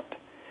spent.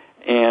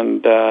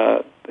 And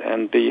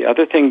the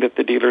other thing that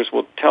the dealers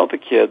will tell the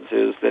kids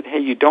is that, hey,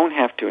 you don't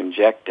have to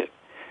inject it.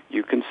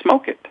 You can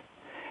smoke it.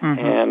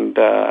 And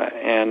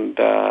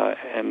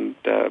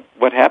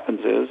what happens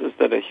is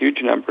that a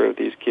huge number of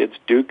these kids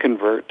do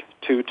convert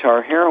to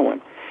tar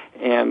heroin.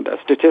 And a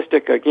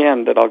statistic,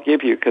 again, that I'll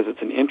give you because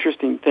it's an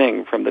interesting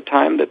thing, from the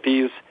time that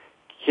these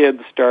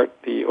kids start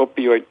the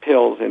opioid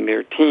pills in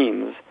their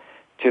teens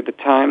to the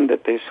time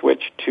that they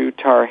switch to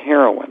tar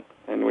heroin,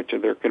 in which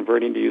they're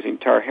converting to using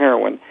tar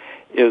heroin,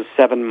 is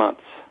 7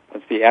 months.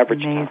 That's the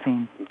average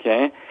time.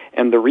 Okay?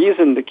 And the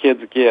reason the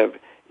kids give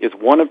is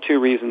one of two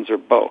reasons or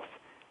both.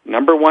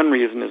 Number one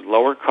reason is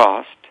lower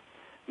cost.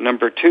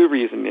 Number two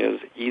reason is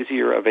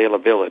easier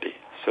availability.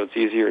 So it's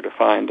easier to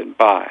find and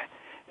buy.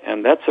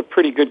 And that's a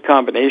pretty good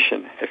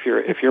combination if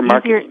you're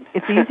marketing.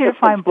 It's easier to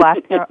find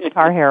black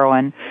tar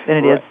heroin than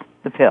it is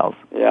the pills.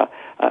 Yeah.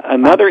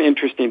 Another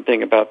interesting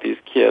thing about these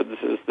kids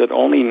is that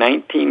only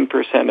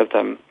 19% of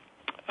them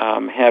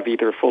have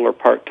either full or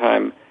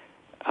part-time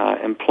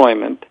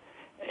employment,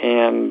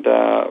 and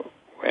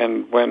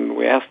when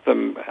we ask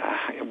them,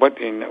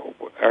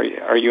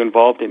 are you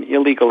involved in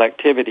illegal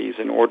activities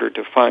in order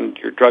to fund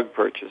your drug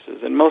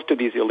purchases? And most of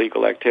these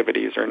illegal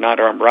activities are not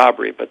armed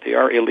robbery, but they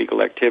are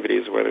illegal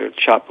activities, whether it's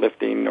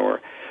shoplifting or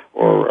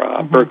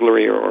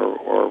burglary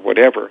or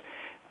whatever.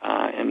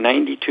 And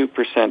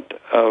 92%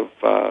 of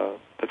the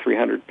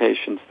 300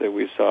 patients that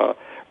we saw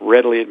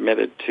readily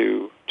admitted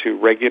to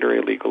regular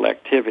illegal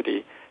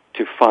activity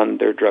to fund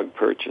their drug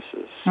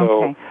purchases.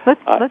 So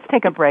let's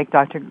take a break,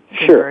 Dr.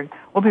 Greenberg. Sure.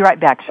 We'll be right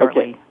back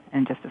shortly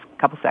in just a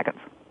couple seconds.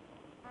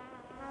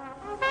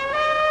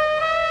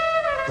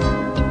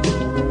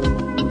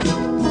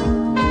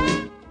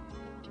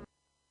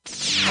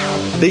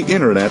 The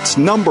Internet's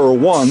number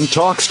one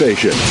talk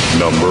station.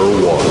 Number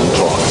one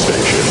talk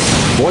station.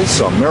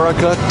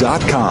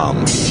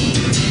 VoiceAmerica.com.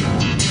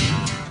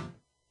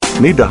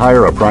 Need to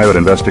hire a private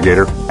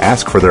investigator?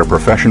 Ask for their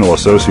professional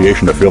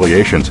association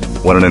affiliations.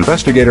 When an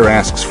investigator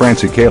asks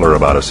Francie Kaler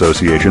about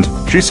associations,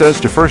 she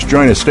says to first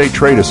join a state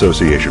trade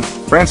association.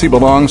 Francie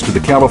belongs to the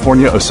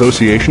California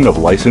Association of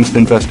Licensed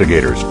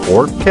Investigators,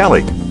 or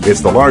CALI.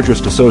 It's the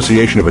largest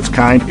association of its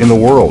kind in the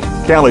world.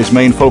 CALI's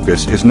main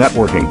focus is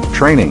networking,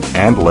 training,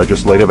 and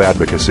legislative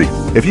advocacy.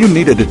 If you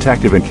need a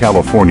detective in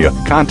California,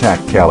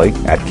 contact CALI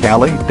at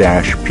cali-pi.org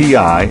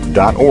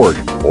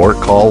or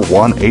call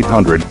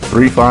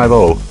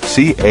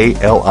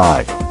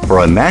 1-800-350-CALI. For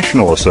a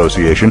national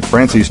association,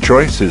 Francie's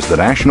choice is the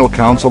National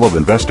Council of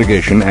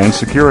Investigation and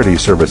Security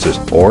Services,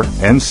 or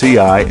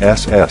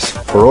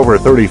NCISS. For over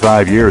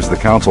 35 years, the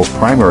Council's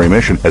primary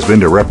mission has been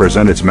to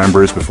represent its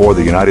members before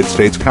the United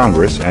States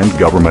Congress and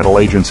governmental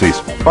agencies.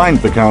 Find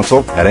the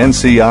Council at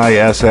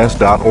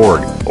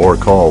nciss.org or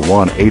call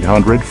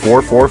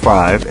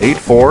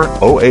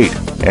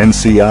 1-800-445-8408.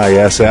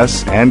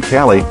 NCISS and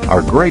CALI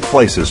are great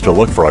places to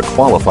look for a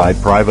qualified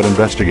private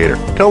investigator.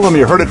 Tell them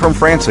you heard it from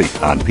Francie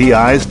on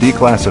PI's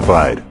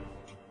Declassified.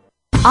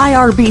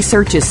 IRB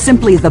Search is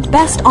simply the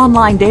best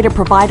online data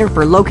provider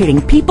for locating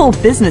people,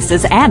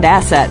 businesses, and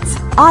assets.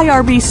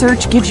 IRB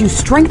Search gives you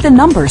strength in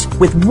numbers.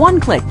 With one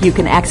click, you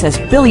can access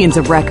billions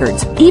of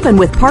records. Even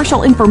with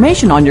partial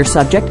information on your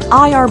subject,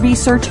 IRB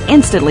Search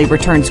instantly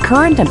returns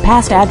current and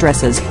past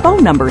addresses,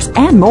 phone numbers,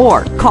 and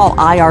more. Call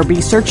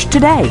IRB Search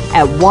today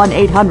at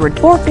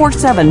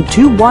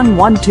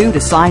 1-800-447-2112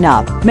 to sign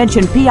up.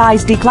 Mention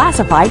PI's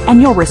Declassified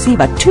and you'll receive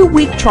a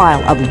 2-week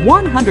trial of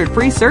 100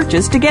 free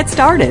searches to get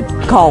started.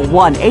 Call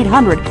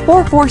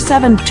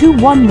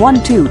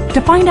 1-800-447-2112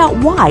 to find out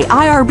why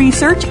IRB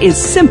Search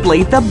is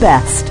simply the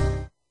best.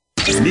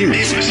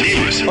 News,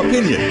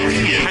 opinion.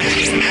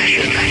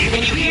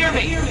 Can you hear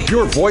me?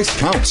 Your voice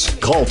counts.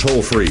 Call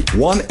toll-free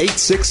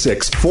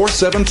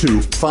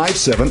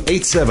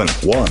 1-866-472-5787.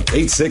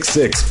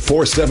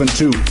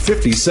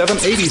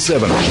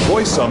 1-866-472-5787.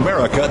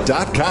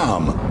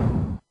 VoiceAmerica.com.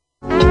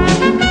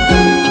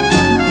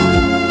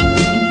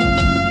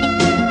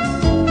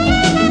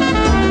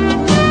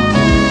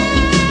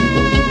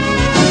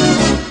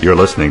 You're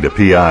listening to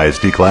PI's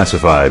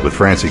Declassified with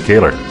Francie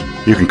Kaler.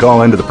 You can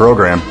call into the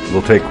program.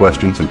 We'll take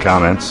questions and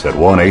comments at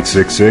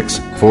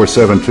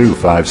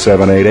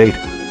 1-866-472-5788.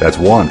 That's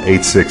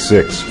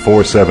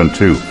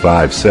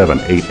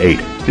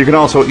 1-866-472-5788. You can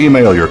also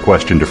email your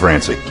question to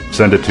Francie.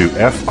 Send it to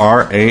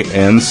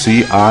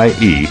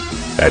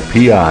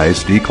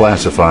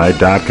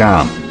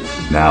francie@pisdeclassified.com.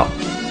 Now,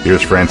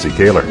 here's Francie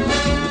Kaler.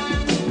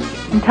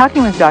 I'm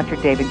talking with Dr.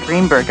 David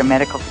Greenberg, a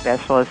medical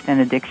specialist in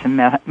addiction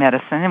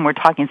medicine, and we're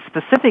talking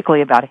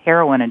specifically about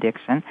heroin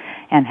addiction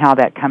and how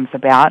that comes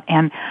about.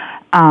 And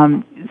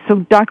so,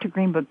 Dr.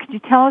 Greenberg, could you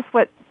tell us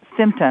what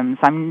symptoms?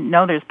 I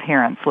know there's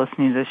parents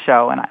listening to the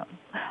show, and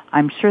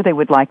I'm sure they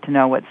would like to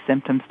know what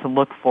symptoms to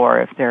look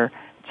for if their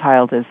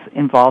child is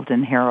involved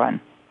in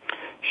heroin.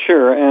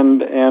 Sure,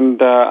 and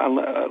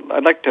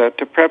I'd like to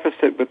preface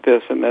it with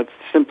this, and that's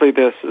simply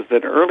this, is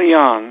that early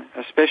on,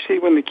 especially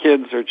when the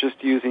kids are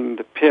just using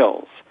the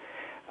pills,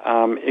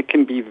 it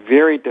can be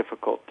very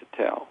difficult to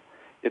tell.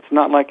 It's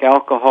not like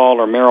alcohol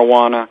or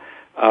marijuana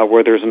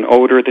where there's an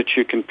odor that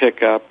you can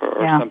pick up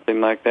or something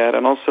like that.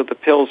 And also the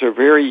pills are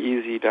very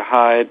easy to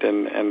hide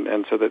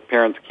and so that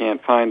parents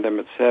can't find them,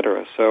 et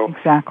cetera. So,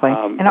 exactly.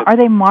 And are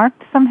they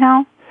marked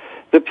somehow?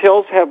 The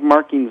pills have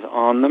markings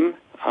on them.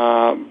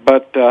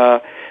 But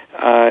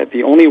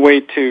the only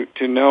way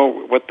to know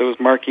what those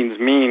markings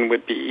mean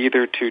would be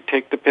either to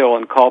take the pill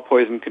and call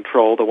Poison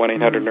Control, the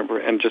 1-800 number,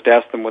 and just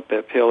ask them what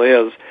that pill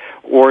is,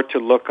 or to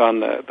look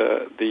on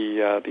the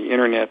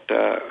internet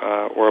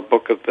or a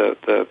book of the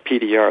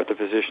PDR, the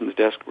Physician's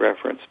Desk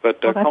Reference. But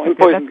calling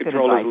Poison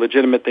Control is a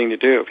legitimate thing to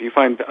do. If you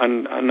find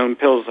unknown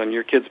pills on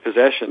your kid's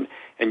possession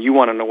and you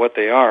want to know what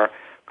they are,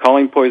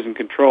 calling Poison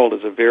Control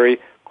is a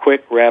very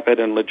quick, rapid,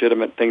 and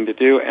legitimate thing to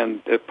do,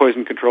 and the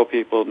poison control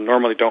people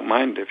normally don't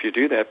mind if you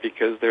do that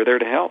because they're there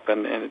to help,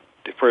 and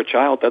for a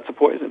child, that's a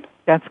poison.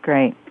 That's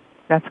great.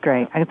 That's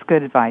great. That's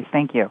good advice.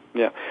 Thank you.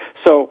 Yeah.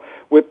 So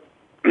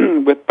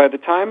by the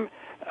time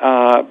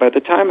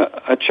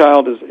a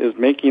child is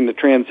making the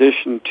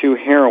transition to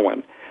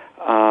heroin,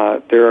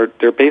 there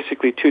are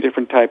basically two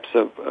different types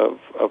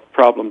of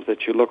problems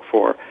that you look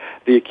for.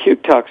 The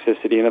acute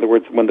toxicity, in other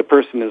words, when the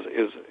person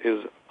is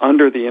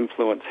under the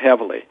influence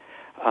heavily.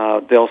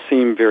 They'll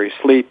seem very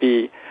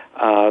sleepy.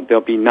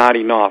 They'll be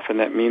nodding off, and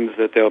that means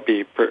that they'll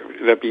be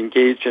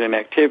engaged in an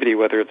activity,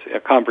 whether it's a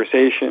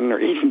conversation or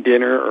eating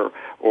dinner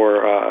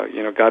or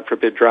God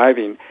forbid,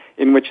 driving,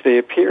 in which they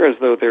appear as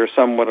though they're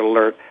somewhat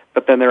alert,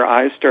 but then their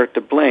eyes start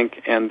to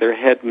blink and their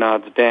head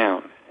nods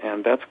down.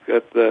 And that's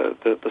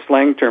the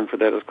slang term for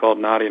that is called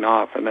nodding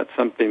off, and that's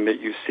something that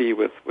you see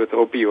with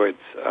opioids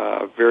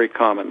very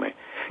commonly.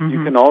 Mm-hmm.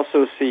 You can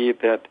also see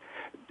that.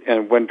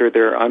 And when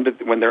they're under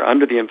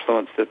the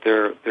influence, that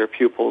their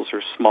pupils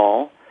are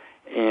small,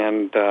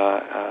 and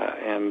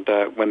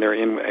when they're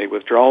in a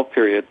withdrawal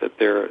period, that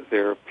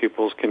their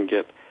pupils can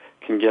get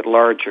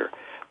larger.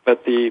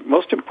 But the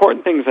most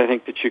important things I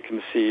think that you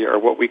can see are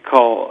what we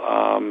call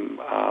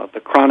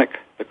the chronic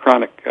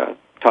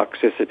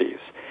toxicities.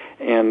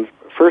 And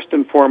first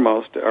and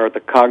foremost are the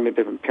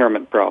cognitive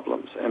impairment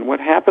problems. And what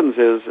happens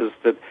is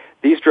that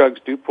these drugs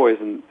do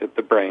poison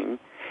the brain,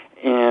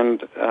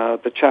 and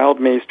the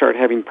child may start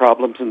having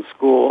problems in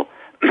school.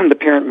 The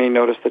parent may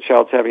notice the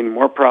child's having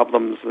more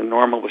problems than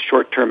normal with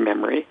short-term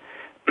memory,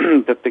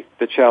 that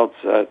the child's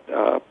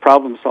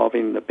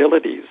problem-solving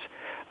abilities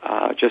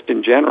just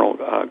in general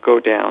go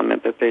down,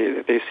 and that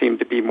they seem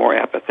to be more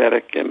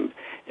apathetic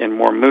and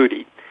more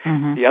moody.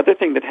 Mm-hmm. The other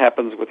thing that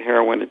happens with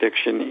heroin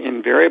addiction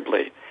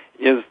invariably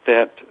is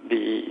that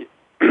the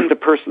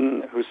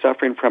person who's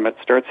suffering from it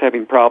starts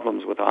having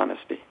problems with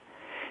honesty,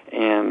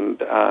 and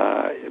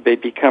they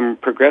become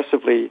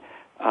progressively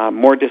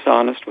more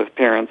dishonest with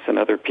parents and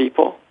other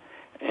people,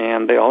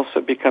 and they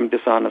also become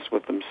dishonest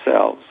with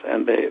themselves,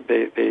 and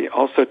they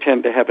also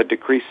tend to have a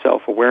decreased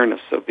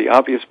self-awareness of the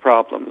obvious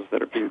problems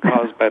that are being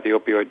caused by the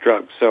opioid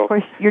drugs. So, of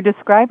course, you're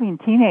describing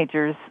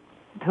teenagers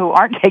who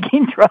aren't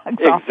taking drugs.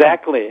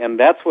 Exactly, and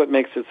that's what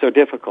makes it so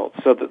difficult.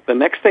 So the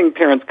next thing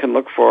parents can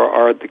look for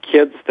are the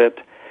kids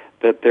that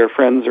their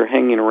friends are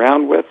hanging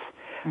around with.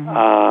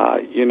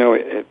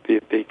 Mm-hmm.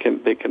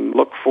 They can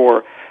look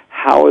for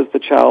how is the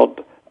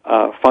child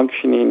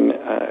functioning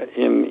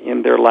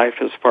in their life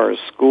as far as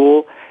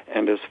school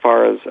and as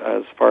far as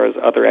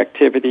other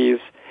activities.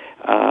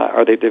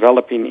 Are they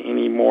developing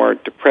any more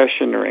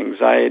depression or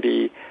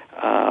anxiety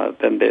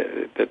than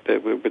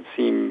that would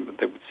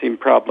seem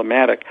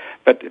problematic?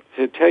 But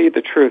to tell you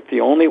the truth,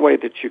 the only way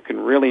that you can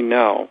really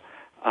know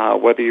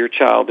whether your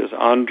child is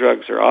on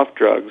drugs or off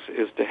drugs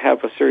is to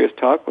have a serious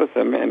talk with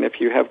them, and if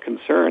you have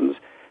concerns,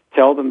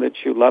 tell them that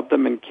you love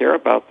them and care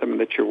about them and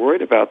that you're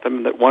worried about them,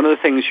 and that one of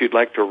the things you'd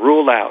like to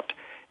rule out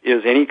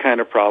is any kind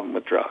of problem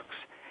with drugs.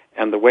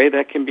 And the way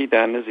that can be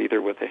done is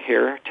either with a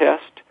hair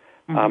test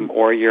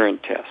or a urine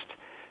test.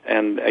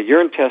 And a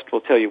urine test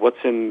will tell you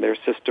what's in their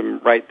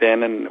system right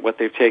then and what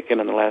they've taken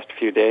in the last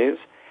few days.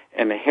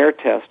 And a hair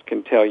test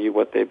can tell you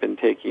what they've been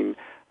taking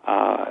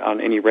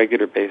on any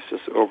regular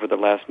basis over the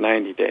last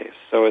 90 days.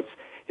 So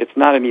it's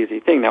not an easy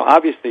thing. Now,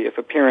 obviously, if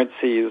a parent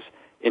sees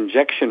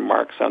injection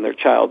marks on their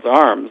child's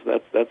arms,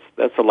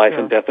 that's a life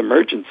and death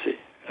emergency.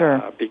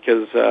 Sure.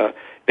 Because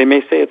they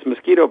may say it's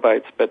mosquito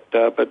bites, but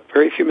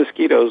very few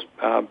mosquitoes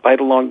bite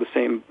along the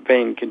same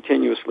vein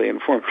continuously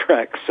and form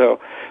tracks. So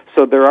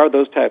there are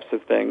those types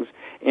of things.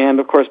 And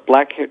of course,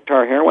 black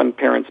tar heroin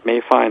parents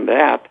may find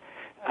that,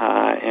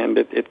 and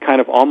it kind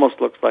of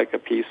almost looks like a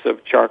piece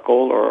of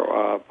charcoal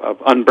or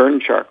of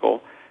unburned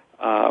charcoal,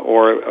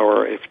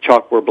 or if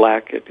chalk were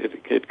black,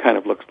 it kind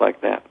of looks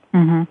like that.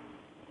 Mm-hmm.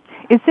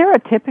 Is there a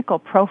typical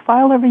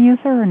profile of a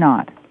user or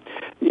not?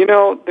 You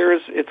know,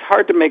 it's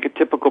hard to make a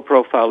typical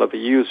profile of a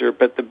user,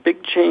 but the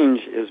big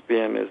change is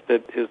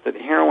that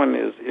heroin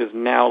is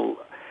now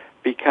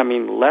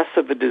becoming less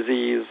of a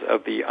disease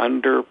of the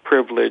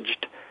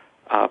underprivileged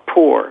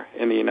poor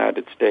in the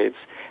United States,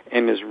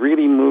 and is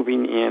really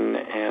moving in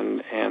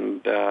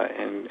and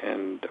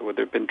well,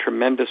 there've been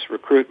tremendous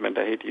recruitment,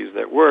 I hate to use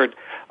that word,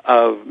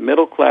 of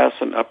middle class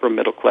and upper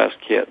middle class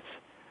kids.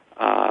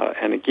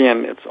 And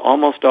again, it's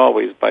almost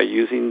always by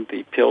using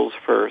the pills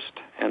first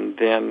and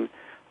then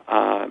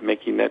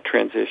making that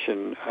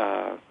transition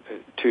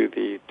to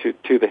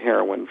the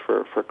heroin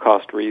for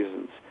cost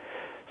reasons.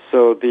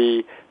 So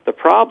the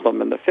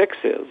problem and the fix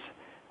is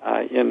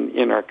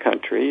in our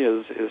country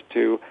is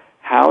to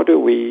how do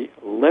we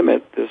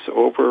limit this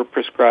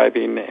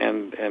over-prescribing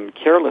and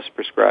careless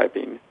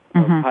prescribing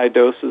of high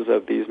doses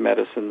of these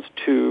medicines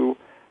to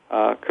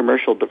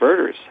commercial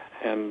diverters.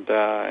 And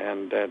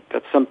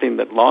that's something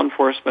that law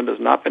enforcement has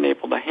not been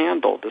able to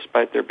handle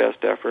despite their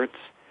best efforts.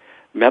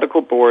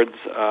 Medical boards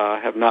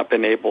have not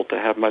been able to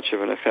have much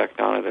of an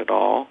effect on it at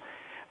all.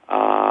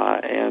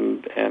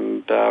 And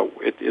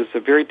it is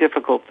a very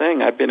difficult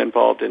thing. I've been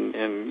involved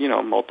in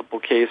multiple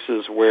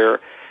cases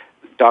where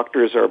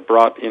doctors are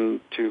brought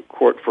into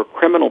court for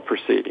criminal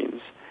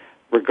proceedings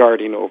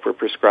regarding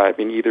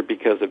overprescribing, either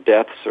because of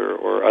deaths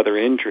or other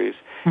injuries.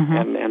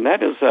 Mm-hmm. And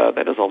that is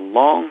a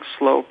long,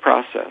 slow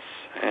process.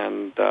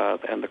 And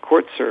the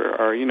courts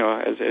are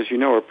as you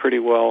know, are pretty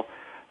well.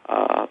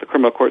 The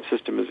criminal court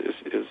system is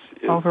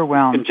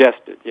overwhelmed,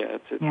 congested. Yeah,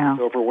 it's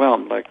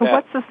overwhelmed like so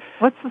that. So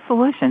what's the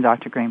solution,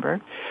 Dr.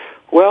 Greenberg?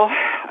 Well,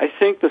 I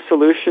think the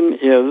solution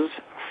is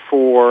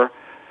for.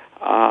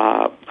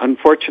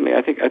 Unfortunately,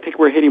 I think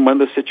we're hitting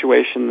one of the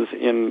situations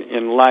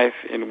in life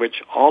in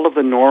which all of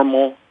the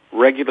normal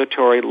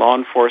regulatory, law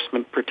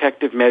enforcement,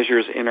 protective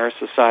measures in our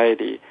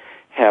society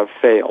have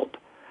failed,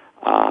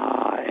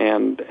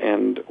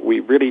 and we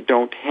really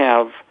don't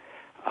have.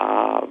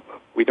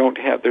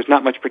 There's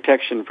not much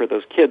protection for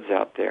those kids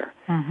out there,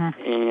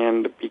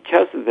 and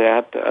because of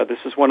that, this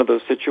is one of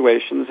those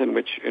situations in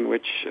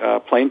which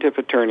plaintiff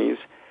attorneys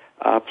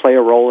play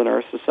a role in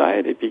our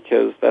society,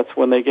 because that's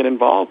when they get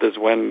involved, is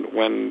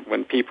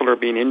when people are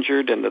being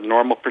injured and the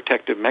normal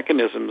protective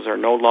mechanisms are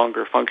no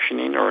longer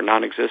functioning or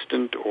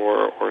non-existent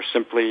or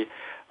simply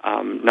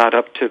not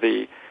up to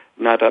the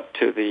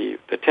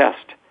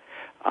test.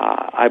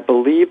 I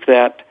believe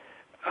that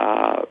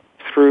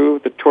through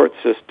the tort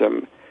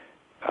system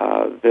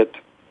that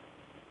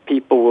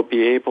people will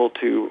be able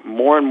to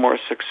more and more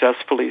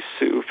successfully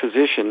sue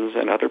physicians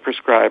and other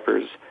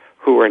prescribers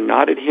who are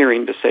not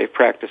adhering to safe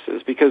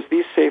practices, because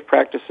these safe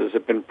practices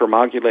have been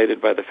promulgated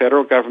by the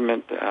federal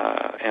government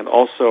and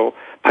also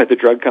by the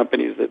drug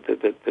companies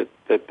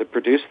that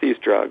produce these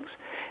drugs,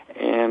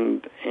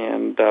 and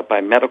by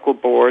medical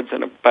boards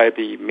and by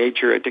the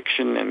major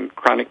addiction and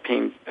chronic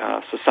pain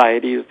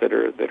societies that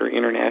are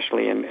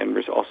internationally and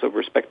also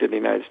respected in the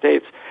United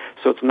States.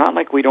 So it's not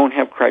like we don't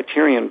have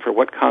criterion for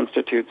what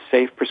constitutes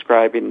safe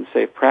prescribing and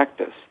safe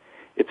practice.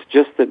 It's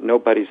just that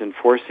nobody's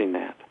enforcing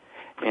that.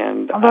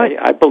 And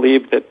I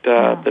believe that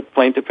that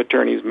plaintiff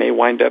attorneys may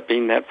wind up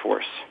being that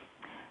force.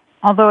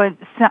 Although it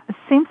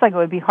seems like it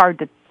would be hard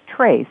to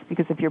trace,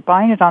 because if you're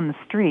buying it on the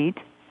street,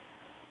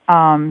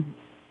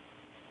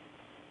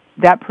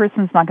 that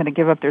person's not going to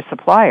give up their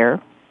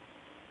supplier.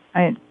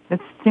 It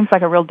seems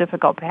like a real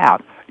difficult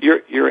path.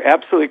 You're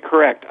absolutely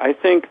correct. I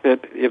think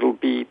that it'll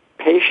be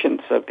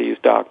patients of these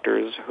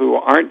doctors who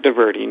aren't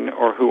diverting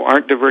or who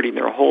aren't diverting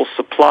their whole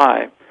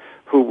supply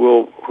who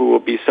will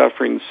be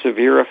suffering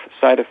severe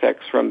side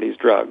effects from these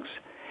drugs,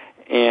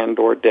 and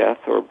or death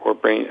or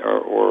brain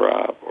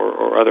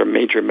or other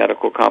major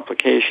medical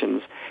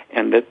complications,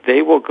 and that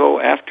they will go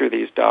after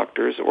these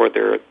doctors, or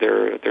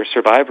their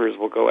survivors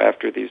will go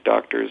after these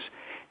doctors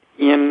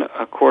in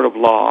a court of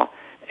law,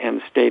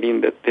 and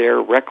stating that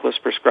their reckless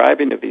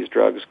prescribing of these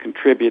drugs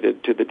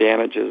contributed to the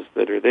damages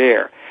that are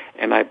there.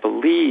 And I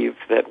believe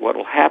that what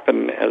will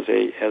happen as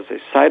a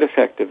side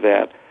effect of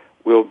that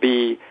will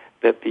be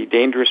that the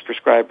dangerous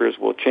prescribers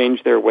will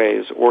change their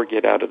ways or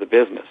get out of the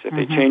business. If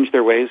they change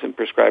their ways and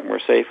prescribe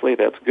more safely,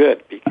 that's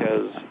good,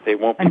 because they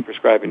won't be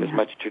prescribing as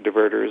much to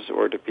diverters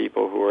or to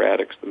people who are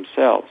addicts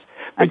themselves.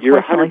 But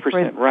you're 100% for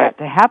right.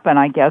 That to happen,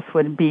 I guess,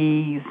 would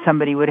be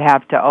somebody would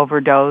have to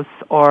overdose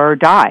or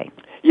die.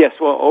 Yes,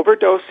 well,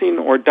 overdosing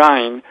or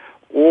dying,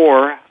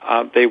 or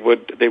they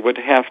would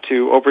have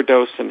to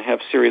overdose and have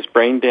serious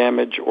brain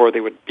damage, or they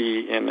would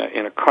be in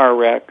a car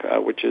wreck,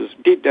 which is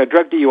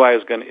drug DUI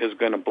is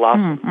going to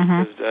blossom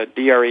because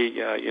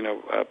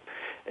DRE,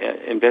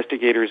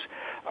 investigators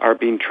are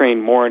being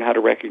trained more on how to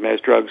recognize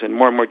drugs, and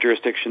more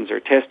jurisdictions are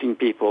testing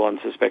people on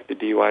suspected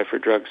DUI for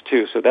drugs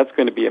too. So that's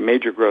going to be a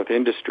major growth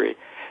industry,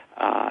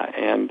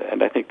 and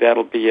I think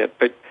that'll be it.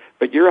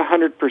 But you're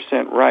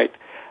 100% right.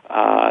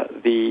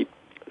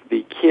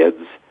 The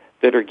kids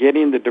that are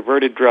getting the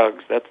diverted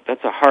drugs,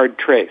 that's a hard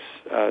trace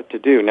to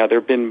do. Now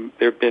there've been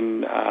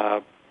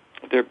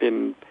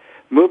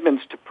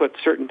movements to put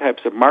certain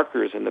types of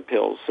markers in the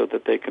pills so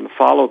that they can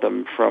follow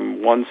them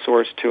from one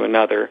source to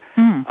another.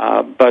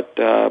 But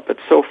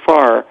so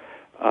far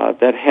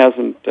that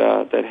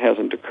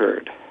hasn't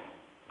occurred.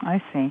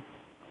 I see.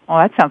 Well,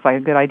 that sounds like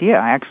a good idea,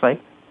 actually.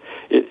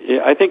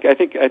 I think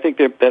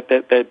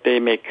that they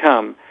may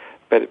come,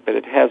 but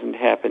it hasn't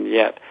happened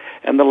yet.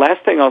 And the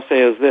last thing I'll say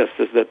is this,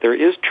 is that there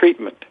is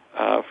treatment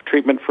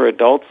for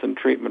adults and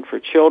treatment for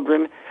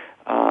children.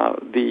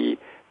 The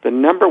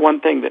number one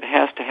thing that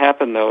has to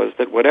happen, though, is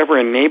that whatever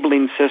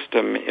enabling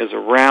system is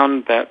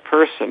around that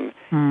person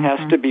has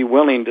to be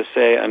willing to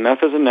say,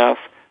 enough is enough,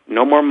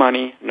 no more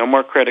money, no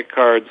more credit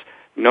cards,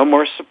 no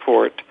more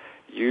support.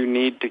 You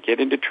need to get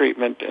into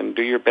treatment and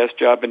do your best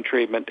job in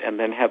treatment, and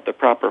then have the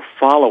proper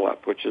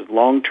follow-up, which is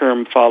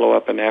long-term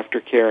follow-up and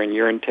aftercare and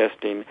urine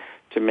testing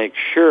to make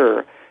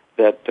sure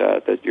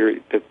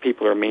that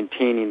people are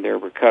maintaining their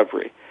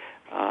recovery,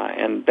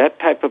 and that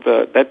type of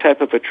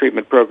a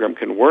treatment program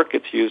can work.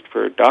 It's used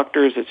for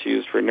doctors, it's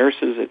used for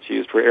nurses, it's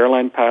used for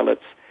airline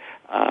pilots,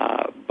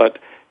 but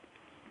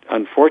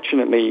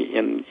unfortunately,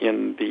 in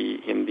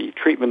the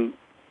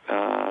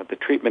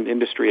treatment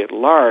industry at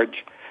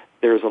large,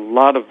 there's a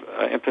lot of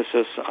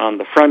emphasis on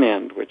the front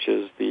end, which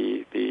is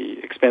the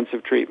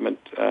expensive treatment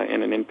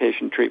in an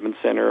inpatient treatment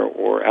center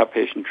or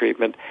outpatient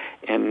treatment,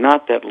 and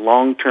not that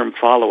long-term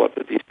follow-up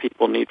that these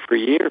people need for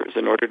years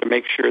in order to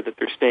make sure that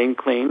they're staying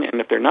clean.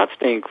 And if they're not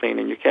staying clean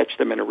and you catch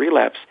them in a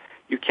relapse,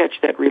 you catch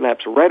that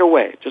relapse right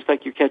away, just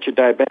like you catch a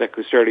diabetic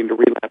who's starting to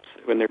relapse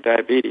when they're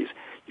diabetes.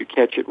 You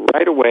catch it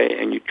right away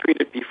and you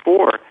treat it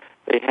before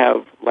they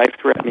have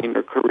life-threatening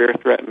or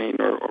career-threatening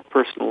or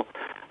personal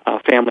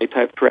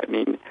family-type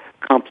threatening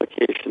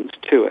complications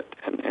to it,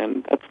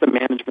 and that's the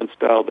management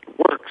style that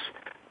works.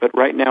 But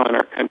right now in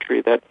our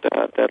country,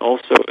 that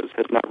also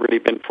has not really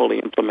been fully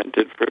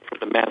implemented for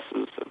the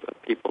masses of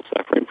people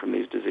suffering from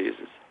these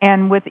diseases.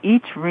 And with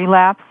each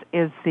relapse,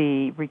 is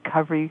the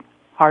recovery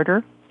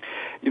harder?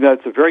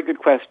 It's a very good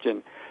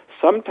question.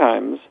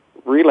 Sometimes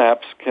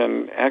relapse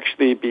can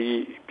actually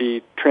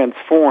be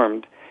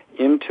transformed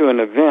into an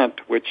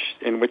event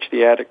in which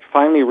the addict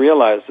finally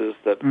realizes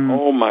that,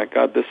 oh my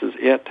God, this is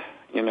it.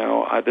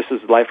 This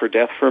is life or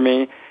death for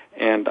me,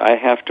 and I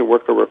have to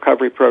work a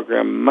recovery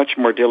program much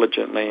more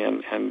diligently,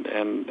 and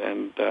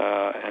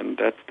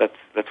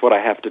that's what I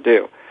have to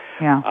do.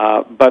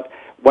 Yeah. But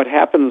what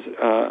happens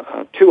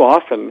too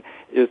often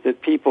is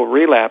that people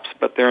relapse,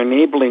 but their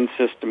enabling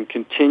system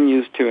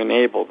continues to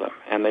enable them,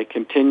 and they'll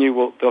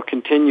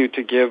continue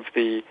to give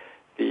the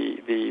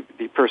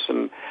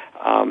person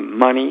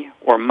money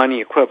or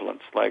money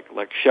equivalents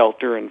like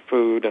shelter and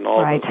food and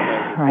all those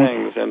kinds of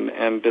things,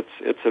 and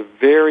it's a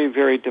very,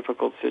 very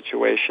difficult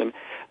situation.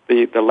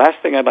 The last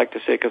thing I'd like to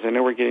say, because I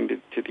know we're getting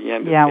to the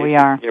end. Yeah, we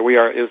are. Yeah, we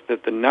are. Is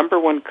that the number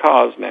one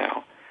cause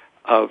now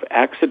of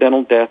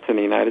accidental death in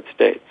the United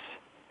States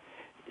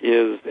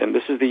is, and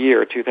this is the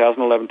year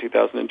 2011,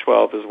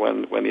 2012 is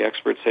when the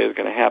experts say it's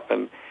going to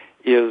happen,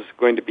 is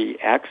going to be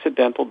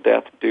accidental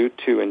death due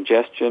to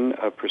ingestion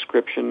of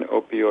prescription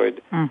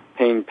opioid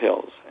pain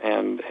pills,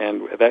 and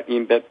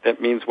that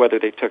means whether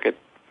they took it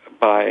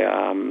by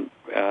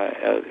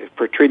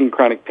for treating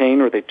chronic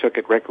pain or they took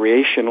it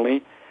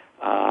recreationally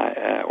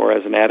or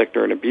as an addict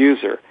or an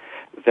abuser.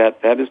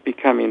 That is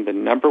becoming the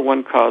number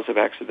one cause of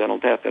accidental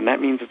death, and that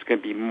means it's going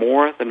to be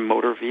more than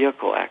motor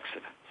vehicle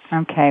accidents.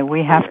 Okay,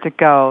 we have to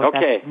go.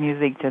 Okay. That's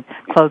music to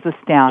close us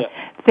down. Yeah.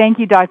 Thank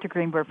you, Dr.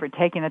 Greenberg, for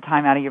taking the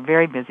time out of your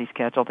very busy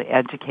schedule to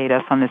educate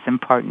us on this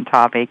important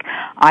topic.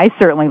 I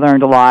certainly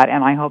learned a lot,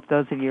 and I hope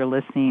those of you who are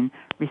listening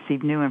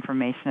receive new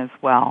information as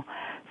well.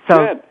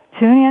 So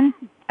tune in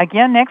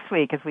again next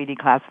week as we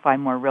declassify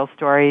more real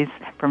stories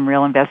from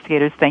real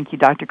investigators. Thank you,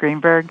 Dr.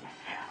 Greenberg.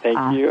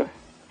 Thank you.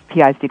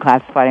 PI's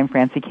Declassified. I'm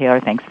Francie Kaler.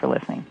 Thanks for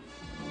listening.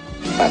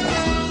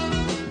 Bye-bye.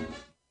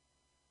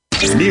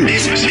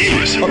 News,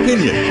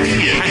 opinion.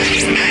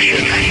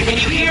 Can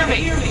you hear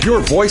me? Your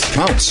voice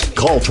counts.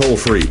 Call toll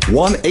free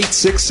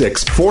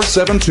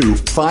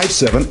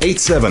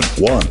 1-866-472-5787.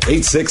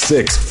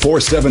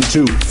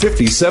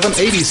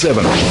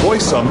 1-866-472-5787.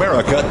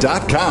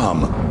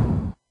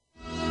 VoiceAmerica.com.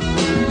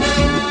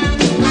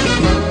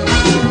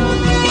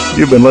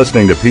 You've been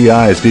listening to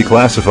PI's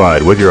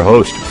Declassified with your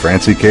host,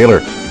 Francie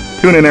Kaler.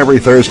 Tune in every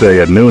Thursday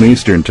at noon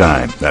Eastern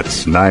Time.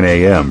 That's 9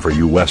 a.m. for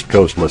you West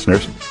Coast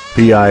listeners.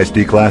 PI's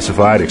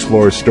Declassified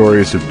explores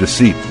stories of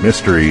deceit,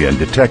 mystery, and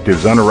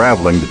detectives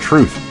unraveling the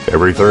truth.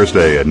 Every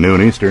Thursday at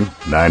noon Eastern,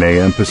 9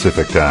 a.m.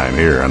 Pacific Time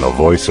here on the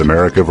Voice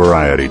America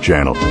Variety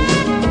Channel.